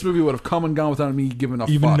 This movie would have come and gone without me giving a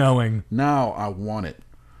Even fuck. knowing. Now I want it.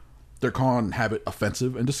 They're calling Habit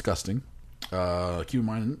offensive and disgusting. Keep in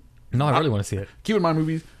mind... No, I really want to see it. Keep in mind,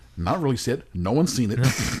 movies, not really see it. No one's seen it.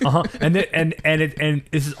 And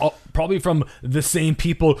this is all, probably from the same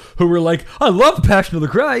people who were like, I love Passion of the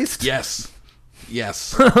Christ. Yes.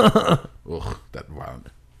 Ugh, that violent.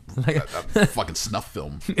 That fucking snuff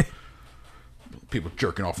film. People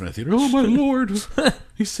jerking off in the theater. Oh, my Lord.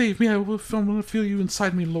 He saved me. I want to feel you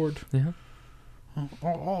inside me, Lord. Yeah.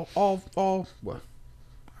 All what?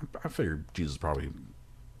 I figured Jesus probably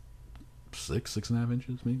 6.5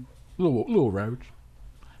 inches, maybe. A little average.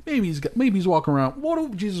 Maybe he's walking around. What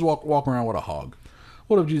if Jesus walking around with a hog?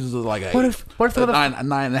 What if Jesus is like a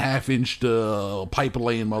 9.5 inch pipe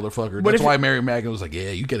laying motherfucker? That's why Mary Magdalene was like, yeah,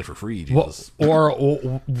 you get it for free, Jesus. Or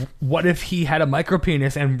what if he had a micro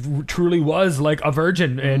penis and truly was like a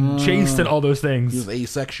virgin and chaste and all those He things? was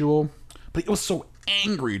asexual, but he was so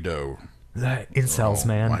angry though. Incels,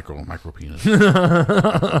 man. Micro penis.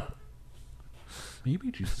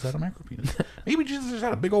 Maybe Jesus had a micro penis. Maybe Jesus just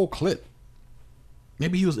had a big old clit.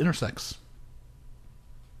 Maybe he was intersex.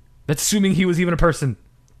 That's assuming he was even a person,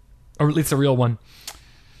 or at least a real one.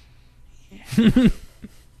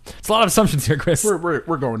 It's a lot of assumptions here, Chris.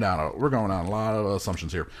 We're going down a lot of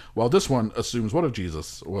assumptions here. Well, this one assumes what if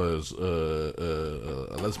Jesus was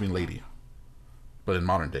a lesbian lady, but in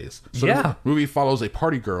modern days. So Yeah. the movie follows a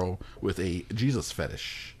party girl with a Jesus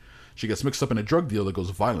fetish. She gets mixed up in a drug deal that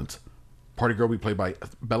goes violent. Party girl will be played by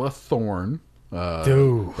Bella Thorne.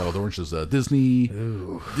 Bella Thorne is a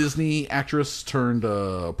Disney actress turned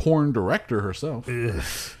porn director herself.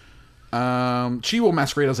 She will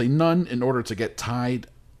masquerade as a nun in order to get out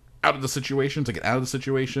of the situation.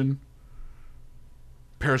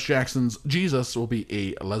 Paris Jackson's Jesus will be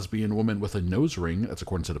a lesbian woman with a nose ring. That's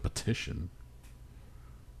according to the petition.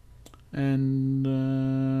 And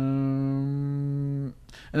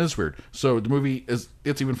it's weird. So the movie it's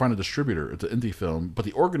even find a distributor. It's an indie film, but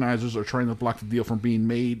the organizers are trying to block the deal from being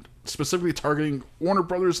made, specifically targeting Warner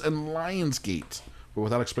Brothers and Lionsgate, but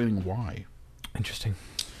without explaining why. Interesting.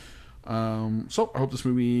 So I hope this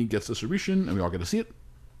movie gets distribution and we all get to see it.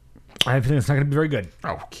 I have a feeling it's not going to be very good.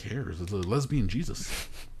 Oh, who cares? It's a lesbian Jesus,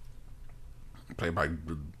 played by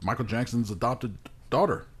Michael Jackson's adopted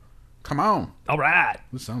daughter. Come on. All right.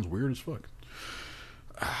 This sounds weird as fuck.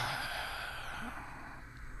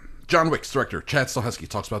 John Wick's director, Chad Stahelski,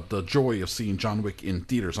 talks about the joy of seeing John Wick in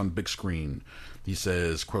theaters on the big screen. He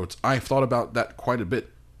says, quotes, I've thought about that quite a bit.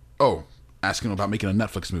 Oh, asking about making a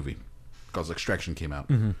Netflix movie because Extraction came out.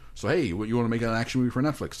 Mm-hmm. So, hey, you want to make an action movie for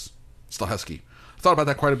Netflix? Stahelski. Thought about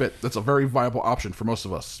that quite a bit. That's a very viable option for most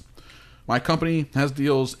of us. My company has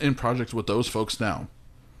deals in projects with those folks now.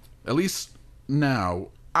 At least now,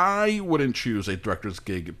 I wouldn't choose a director's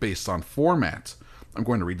gig based on format. I'm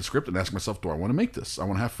going to read the script and ask myself, do I want to make this? I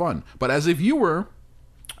want to have fun. But as a viewer,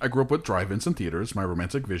 I grew up with drive-ins and theaters. My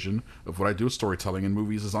romantic vision of what I do with storytelling in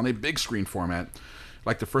movies is on a big screen format.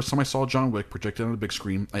 Like the first time I saw John Wick projected on a big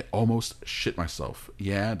screen, I almost shit myself.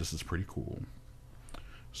 Yeah, this is pretty cool.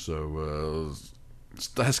 So,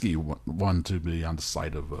 Stahelski wanted to be on the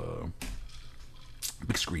side of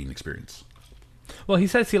big screen experience. Well, he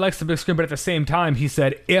says he likes the big screen, but at the same time, he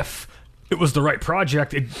said if it was the right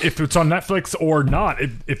project, if it's on Netflix or not,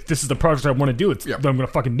 if this is the project I want to do, then I'm going to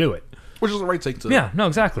fucking do it. Which is the right take to... Yeah, no,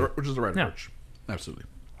 exactly. Which is the right approach. Absolutely.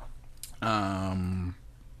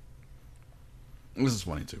 This is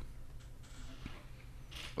funny, too.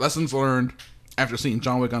 Lessons learned after seeing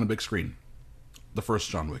John Wick on a big screen. The first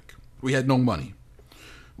John Wick. We had no money.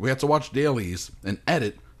 We had to watch dailies and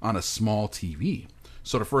edit on a small TV.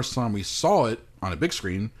 So the first time we saw it on a big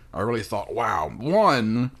screen, I really thought, wow,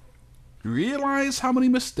 one, you realize how many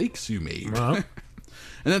mistakes you made. Uh-huh.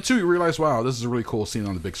 And then two, you realize, wow, this is a really cool scene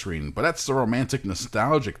on the big screen. But that's the romantic,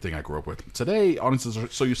 nostalgic thing I grew up with. Today, audiences are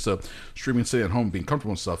so used to streaming, sitting at home, being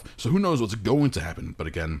comfortable and stuff. So who knows what's going to happen. But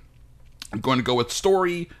again, I'm going to go with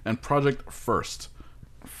story and project first.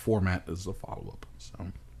 Format is a follow-up. So,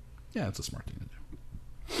 yeah, it's a smart thing to do.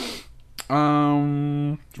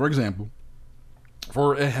 For example,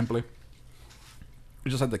 we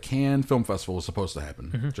just had the Cannes Film Festival was supposed to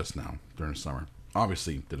happen just now during the summer.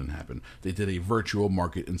 Obviously, didn't happen. They did a virtual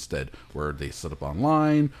market instead, where they set up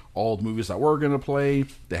online all the movies that were going to play.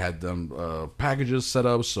 They had them packages set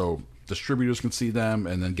up so distributors can see them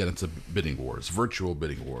and then get into bidding wars, virtual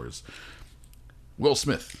bidding wars. Will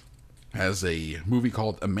Smith has a movie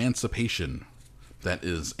called Emancipation that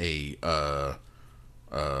is a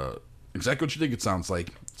exactly what you think it sounds like.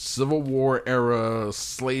 Civil War era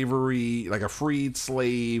slavery, like a freed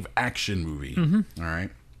slave action movie. All right.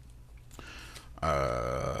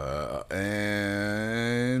 And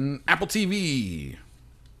Apple TV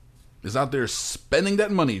is out there spending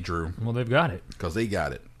that money, Drew. Well, they've got it. Because they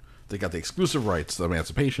got it. They got the exclusive rights to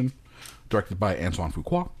Emancipation, directed by Antoine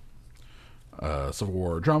Fuqua. Civil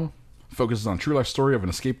War drama. Focuses on true life story of an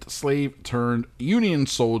escaped slave turned Union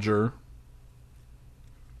soldier.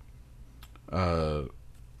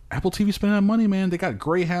 Apple TV spending that money, man. They got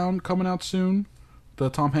Greyhound coming out soon. The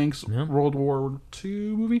Tom Hanks World War II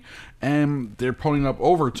movie. And they're pulling up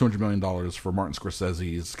over $200 million for Martin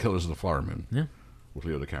Scorsese's Killers of the Flower Moon. Yeah. With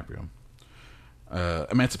Leo DiCaprio.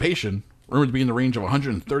 Emancipation, rumored to be in the range of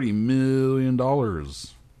 $130 million. Wow.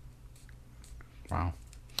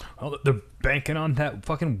 Well, they're banking on that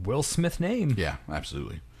fucking Will Smith name. Yeah,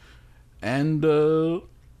 absolutely. And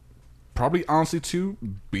probably, honestly, too,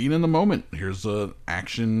 being in the moment. Here's a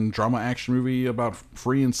drama action movie about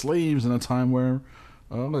freeing slaves in a time where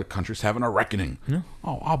the country's having a reckoning. Yeah.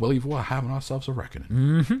 Oh, I believe we're having ourselves a reckoning.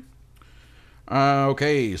 Mm-hmm.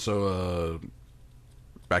 Okay, so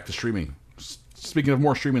back to streaming. Speaking of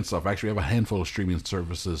more streaming stuff, actually, we have a handful of streaming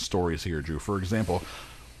services stories here, Drew. For example,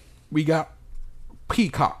 we got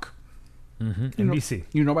Peacock. Mm-hmm. NBC.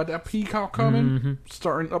 You know about that Peacock coming?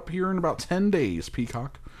 Starting up here in about 10 days,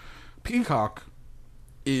 Peacock. Peacock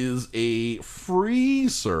is a free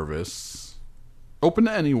service, open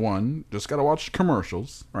to anyone. Just got to watch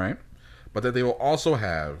commercials, right? But that they will also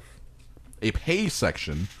have a pay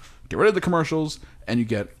section. Get rid of the commercials, and you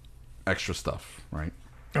get extra stuff, right?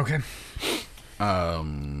 Okay.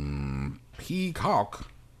 Peacock,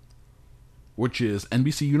 which is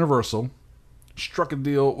NBC Universal, struck a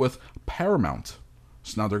deal with Paramount.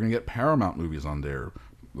 So now they're going to get Paramount movies on there,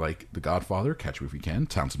 like The Godfather, Catch Me If You Can,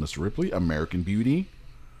 Towns of Mr. Ripley, American Beauty.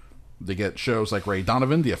 They get shows like Ray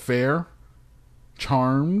Donovan, The Affair,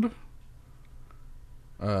 Charmed.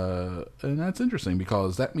 And that's interesting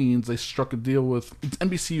because that means they struck a deal with it's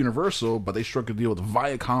NBC Universal, but they struck a deal with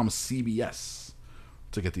Viacom CBS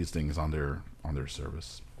to get these things on their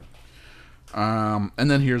service. And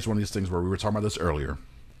then here's one of these things where we were talking about this earlier.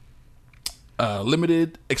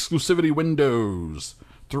 Limited exclusivity windows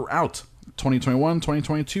throughout 2021,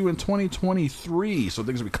 2022, and 2023. So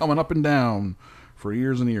things will be coming up and down for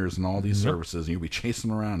years and years in all these services, and you'll be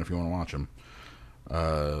chasing them around if you want to watch them.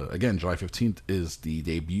 Again, July 15th is the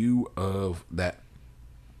debut of that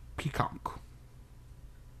Peacock.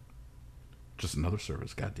 Just another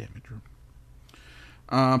service. God damn it, Drew.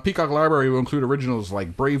 Peacock Library will include originals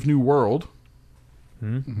like Brave New World.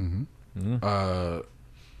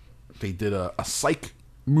 They did a Psych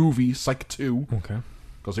movie, Psych 2. Okay.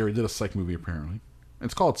 Because they already did a Psych movie, apparently.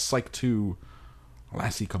 It's called Psych 2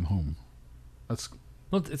 Lassie Come Home.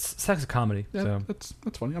 Well, it's sex comedy. Yeah, So that's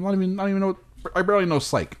funny. I don't even know. I barely know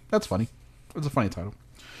Psych. That's funny. It's a funny title.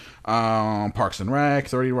 Parks and Rec,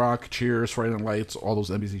 30 Rock, Cheers, Friday Night Lights. All those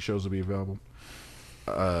NBC shows will be available.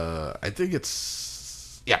 I think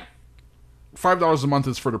it's $5 a month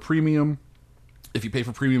is for the premium. If you pay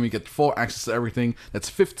for premium, you get full access to everything. That's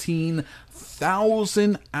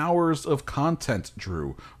 15,000 hours of content,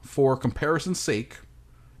 Drew. For comparison's sake,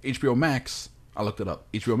 HBO Max, I looked it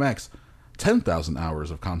up. HBO Max, 10,000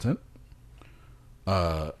 hours of content.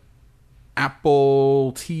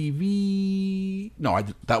 Apple TV, no,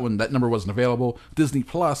 that number wasn't available. Disney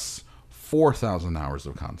Plus, 4,000 hours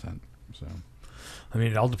of content. So, I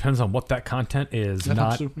mean, it all depends on what that content is,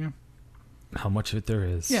 not how much of it there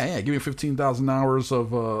is. Yeah. Give me 15,000 hours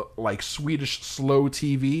of like Swedish slow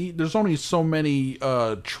TV. There's only so many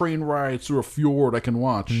train rides through a fjord I can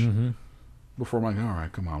watch before I'm like, all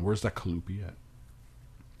right, come on, where's that Kalupi at?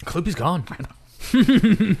 Kalupi's gone. I know.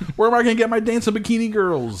 Where am I going to get my dancing bikini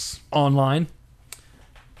girls? Online.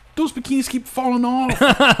 Those bikinis keep falling off.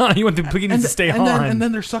 You want the bikinis to stay on. And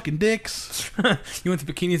then they're sucking dicks. You want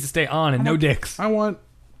the bikinis to stay on and no dicks. I want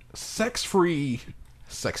sex-free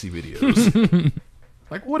sexy videos.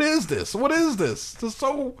 Like, what is this? What is this? It's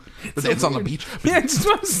so... It's on the beach. Yeah,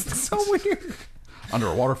 it's so weird. Under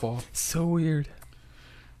a waterfall. So weird.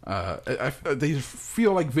 They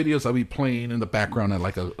feel like videos I'll be playing in the background at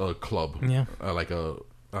like a club. Yeah. Like an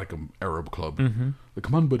Arab club. Like,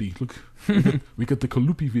 come on, buddy. Look. we got the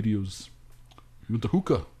Kalupi videos. You want the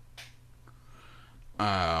hookah.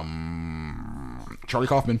 Charlie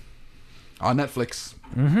Kaufman on Netflix.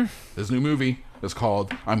 His new movie is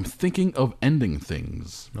called I'm Thinking of Ending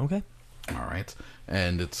Things. Okay. All right.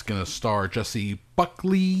 And it's going to star Jesse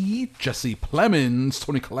Buckley, Jesse Plemons,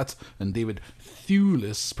 Toni Collette, and David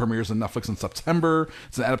Thewlis. Premieres on Netflix in September.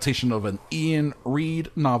 It's an adaptation of an Ian Reid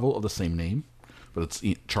novel of the same name. But it's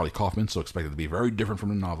Charlie Kaufman, so expected to be very different from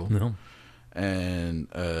the novel. No. And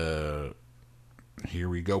here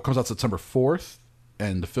we go. Comes out September 4th.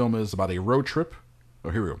 and the film is about a road trip. Oh,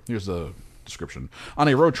 here we go. Here's the description. On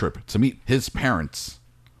a road trip to meet his parents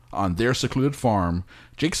on their secluded farm,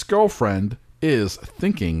 Jake's girlfriend is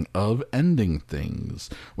thinking of ending things.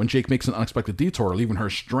 When Jake makes an unexpected detour, leaving her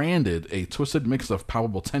stranded, a twisted mix of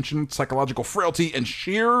palpable tension, psychological frailty, and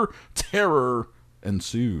sheer terror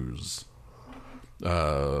ensues.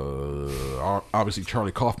 Obviously,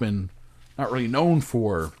 Charlie Kaufman, not really known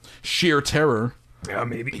for sheer terror. Yeah,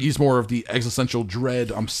 maybe. He's more of the existential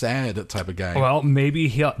dread, I'm sad type of guy. Well, maybe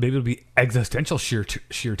it'll be existential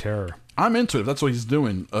sheer terror. I'm into it. If that's what he's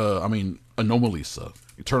doing. Anomalisa,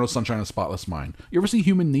 Eternal Sunshine of the Spotless Mind. You ever see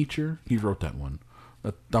Human Nature? He wrote that one.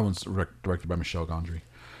 That one's directed by Michel Gondry.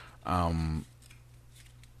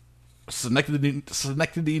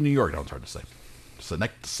 Synecdoche, New York. That was hard to say.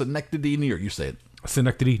 Synecdoche, New York. You say it.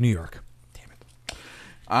 Synecdoche, New York. Damn it.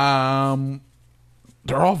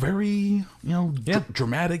 They're all very,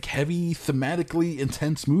 dramatic, heavy, thematically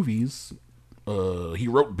intense movies. He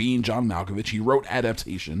wrote Being John Malkovich. He wrote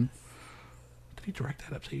Adaptation. Did he direct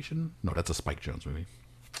Adaptation? No, that's a Spike Jonze movie.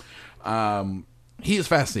 He is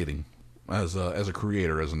fascinating as a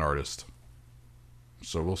creator, as an artist.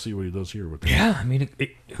 So we'll see what he does here with. Yeah, I mean,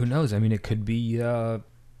 who knows? I mean, it could be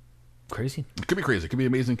crazy. It could be crazy. It could be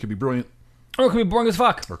amazing. It could be brilliant. Or it could be boring as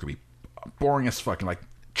fuck. Or it could be boring as fucking like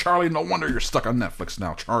Charlie. No wonder you're stuck on Netflix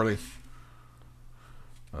now, Charlie.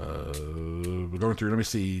 We're going through. Let me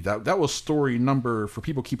see. That was story number, for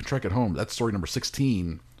people keeping track at home. That's story number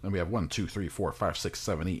 16. And we have 1, 2, 3, 4, 5, 6,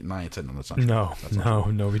 7, 8, 9, 10. No, that's not true.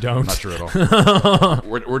 No, we don't. I'm not sure at all.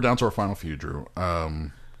 we're down to our final few, Drew.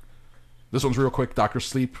 This one's real quick. Dr.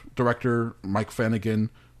 Sleep director Mike Flanagan,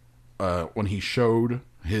 when he showed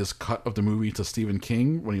his cut of the movie to Stephen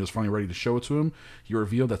King, when he was finally ready to show it to him, he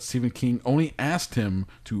revealed that Stephen King only asked him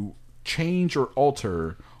to change or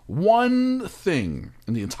alter one thing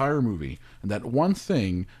in the entire movie, and that one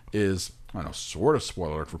thing is, I don't know, sort of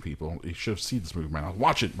spoiler alert for people. You should have seen this movie right now.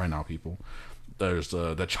 Watch it right now, people. There's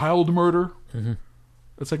the child murder. Mm-hmm.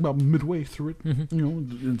 It's like about midway through it.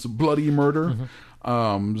 Mm-hmm. It's a bloody murder.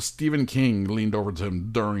 Mm-hmm. Stephen King leaned over to him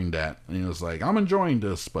during that, and he was like, I'm enjoying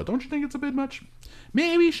this, but don't you think it's a bit much?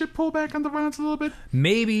 Maybe you should pull back on the violence a little bit.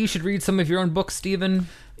 Maybe you should read some of your own books, Stephen.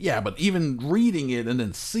 Yeah, but even reading it and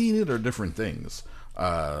then seeing it are different things.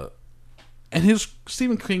 And his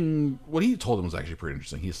Stephen King, what he told him was actually pretty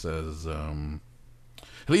interesting. He says,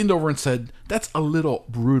 he leaned over and said, "That's a little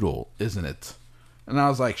brutal, isn't it?" And I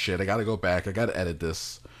was like, shit, I gotta go back. I gotta edit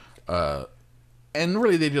this. And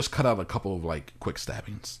really, they just cut out a couple of like quick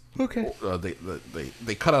stabbings. Okay.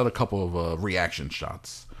 They cut out a couple of reaction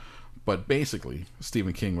shots. But basically,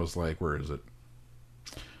 Stephen King was like, where is it?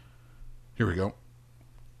 Here we go.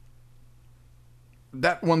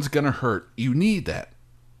 That one's gonna hurt. You need that.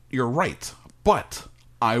 You're right. But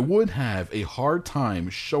I would have a hard time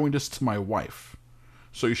showing this to my wife.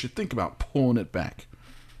 So you should think about pulling it back.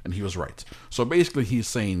 And he was right. So basically he's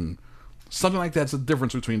saying something like that's the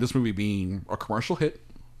difference between this movie being a commercial hit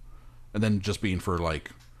and then just being for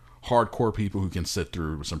like hardcore people who can sit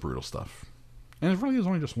through some brutal stuff. And it really is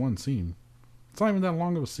only just one scene. It's not even that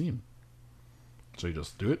long of a scene. So you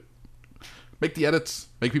just do it. Make the edits.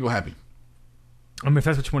 Make people happy. I mean, if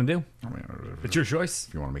that's what you want to do, I mean, it's your choice.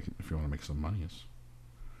 If you want to make some monies,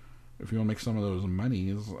 if you want to make some of those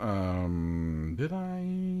monies, did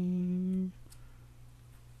I?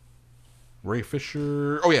 Ray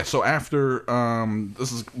Fisher. Oh yeah. So after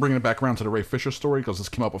this is bringing it back around to the Ray Fisher story because this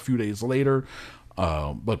came up a few days later.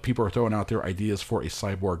 But people are throwing out their ideas for a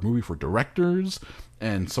cyborg movie for directors,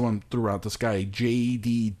 and someone threw out this guy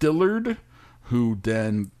J.D. Dillard, who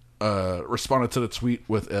then responded to the tweet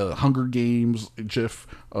with a Hunger Games gif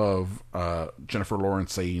of Jennifer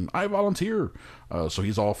Lawrence saying, "I volunteer." So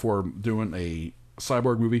he's all for doing a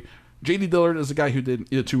cyborg movie. J.D. Dillard is the guy who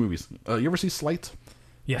did 2 movies. You ever see Slight?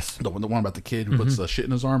 Yes. The one about the kid who puts the shit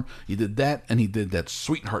in his arm. He did that, and he did that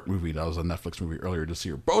Sweetheart movie that was a Netflix movie earlier this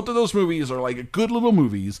year. Both of those movies are like good little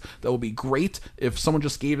movies that will be great if someone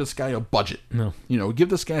just gave this guy a budget. No. You know, give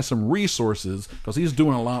this guy some resources because he's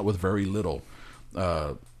doing a lot with very little.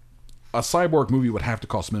 A cyborg movie would have to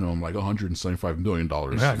cost minimum like $175 million.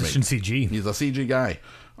 Yeah, just in CG. He's a CG guy.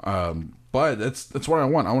 But that's what I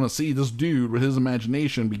want. I want to see this dude with his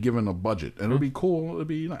imagination be given a budget. And it'll be cool. It'll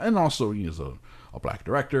be, and also he's a black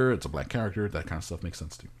director. It's a black character. That kind of stuff makes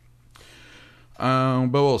sense too.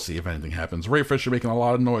 But we'll see if anything happens. Ray Fisher making a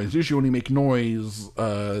lot of noise. Usually when you make noise,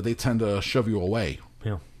 they tend to shove you away.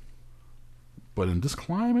 Yeah. But in this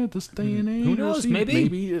climate, this day and age, who knows?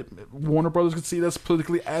 Maybe Warner Brothers could see that's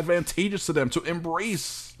politically advantageous to them to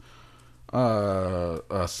embrace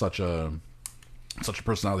such a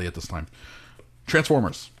personality at this time.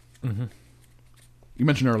 Transformers. Mm-hmm. You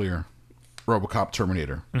mentioned earlier RoboCop,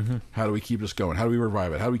 Terminator. How do we keep this going? How do we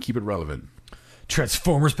revive it? How do we keep it relevant?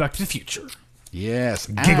 Transformers Back to the Future. Yes,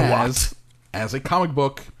 Gigawatt. as a comic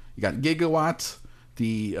book, you got Gigawatt,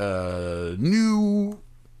 the new.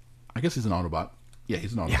 I guess he's an Autobot. Yeah,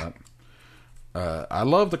 he's an Autobot. I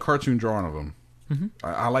love the cartoon drawing of him.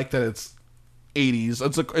 I like that it's 80s.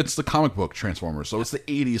 It's the comic book Transformers, so it's the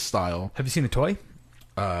 80s style. Have you seen the toy?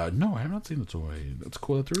 No, I have not seen the toy. It's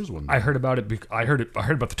cool that there is one. I heard about it. I heard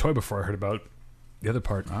about the toy before I heard about the other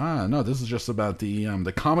part. No, this is just about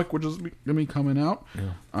the comic, which is going to be coming out.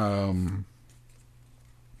 Yeah.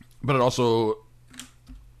 But it also,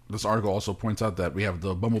 this article also points out that we have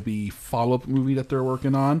the Bumblebee follow-up movie that they're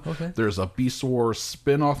working on. Okay. There's a Beast Wars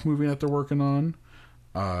spin-off movie that they're working on,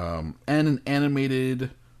 and an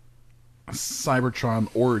animated Cybertron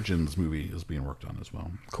Origins movie is being worked on as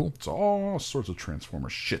well. Cool. So all sorts of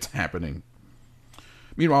Transformers shit's happening.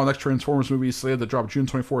 Meanwhile, the next Transformers movie is slated to drop June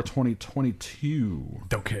 24, 2022.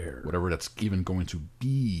 Don't care. Whatever that's even going to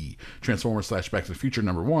be. Transformers / Back to the Future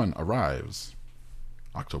 #1 arrives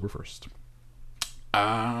October 1st.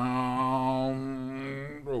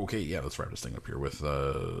 Okay, yeah, let's wrap this thing up here with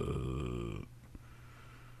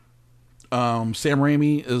Sam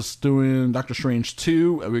Raimi is doing Doctor Strange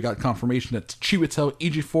 2. We got confirmation that Chiwetel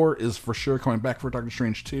Ejiofor is for sure coming back for Doctor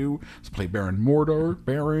Strange 2 to play Baron Mordo.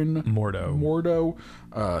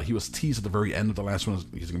 He was teased at the very end of the last one.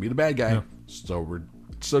 He's going to be the bad guy. Yeah. So we're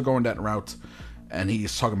still going that route. And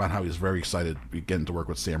he's talking about how he's very excited to be getting to work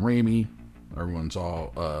with Sam Raimi. Everyone's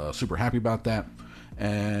all super happy about that.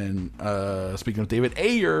 And speaking of David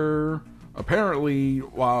Ayer, apparently,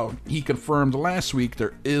 while he confirmed last week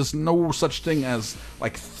there is no such thing as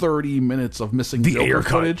like 30 minutes of missing the Joker Ayer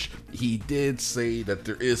footage, he did say that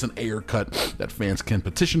there is an Ayer cut that fans can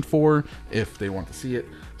petition for if they want to see it.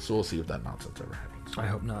 So we'll see if that nonsense ever happens. I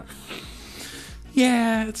hope not.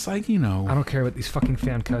 Yeah, it's like, I don't care about these fucking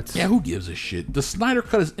fan cuts. Yeah, who gives a shit? The Snyder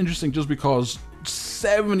cut is interesting just because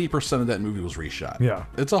 70% of that movie was reshot. Yeah.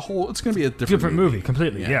 It's going to be a different movie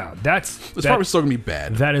completely. Yeah. It's probably still going to be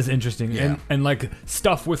bad. That is interesting. Yeah. And like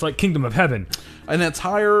stuff with like Kingdom of Heaven. An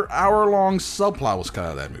entire hour-long subplot was cut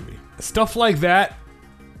out of that movie. Stuff like that.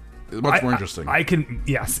 Much more interesting.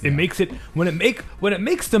 It makes it when it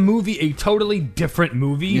makes the movie a totally different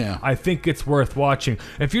movie. Yeah. I think it's worth watching.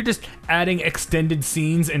 If you're just adding extended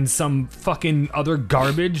scenes and some fucking other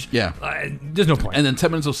garbage, there's no point. And then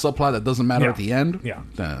 10 minutes of subplot that doesn't matter at the end,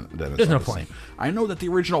 then there's no point. I know that the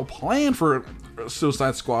original plan for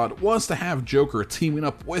Suicide Squad was to have Joker teaming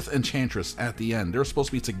up with Enchantress at the end. They're supposed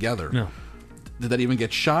to be together. Yeah. Did that even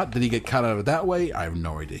get shot? Did he get cut out of it that way? I have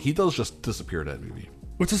no idea. He does just disappear in that movie.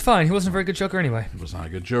 Which is fine. He wasn't a very good Joker anyway. It was not a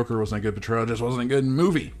good Joker. It wasn't a good portrayal. It just wasn't a good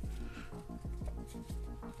movie.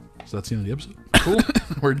 So that's the end of the episode. Cool.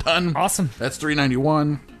 We're done. Awesome. That's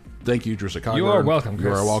 391. Thank you, Drew Chicago. You are welcome, Chris.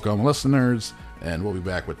 You are welcome, listeners. And we'll be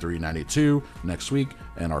back with 392 next week.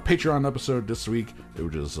 And our Patreon episode this week,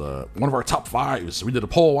 which is one of our top fives. We did a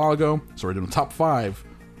poll a while ago, so we're doing top five.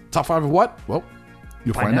 Top five of what? Well,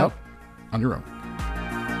 you'll find out on your own.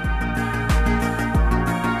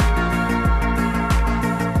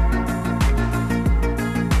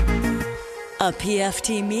 A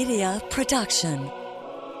PFT Media production.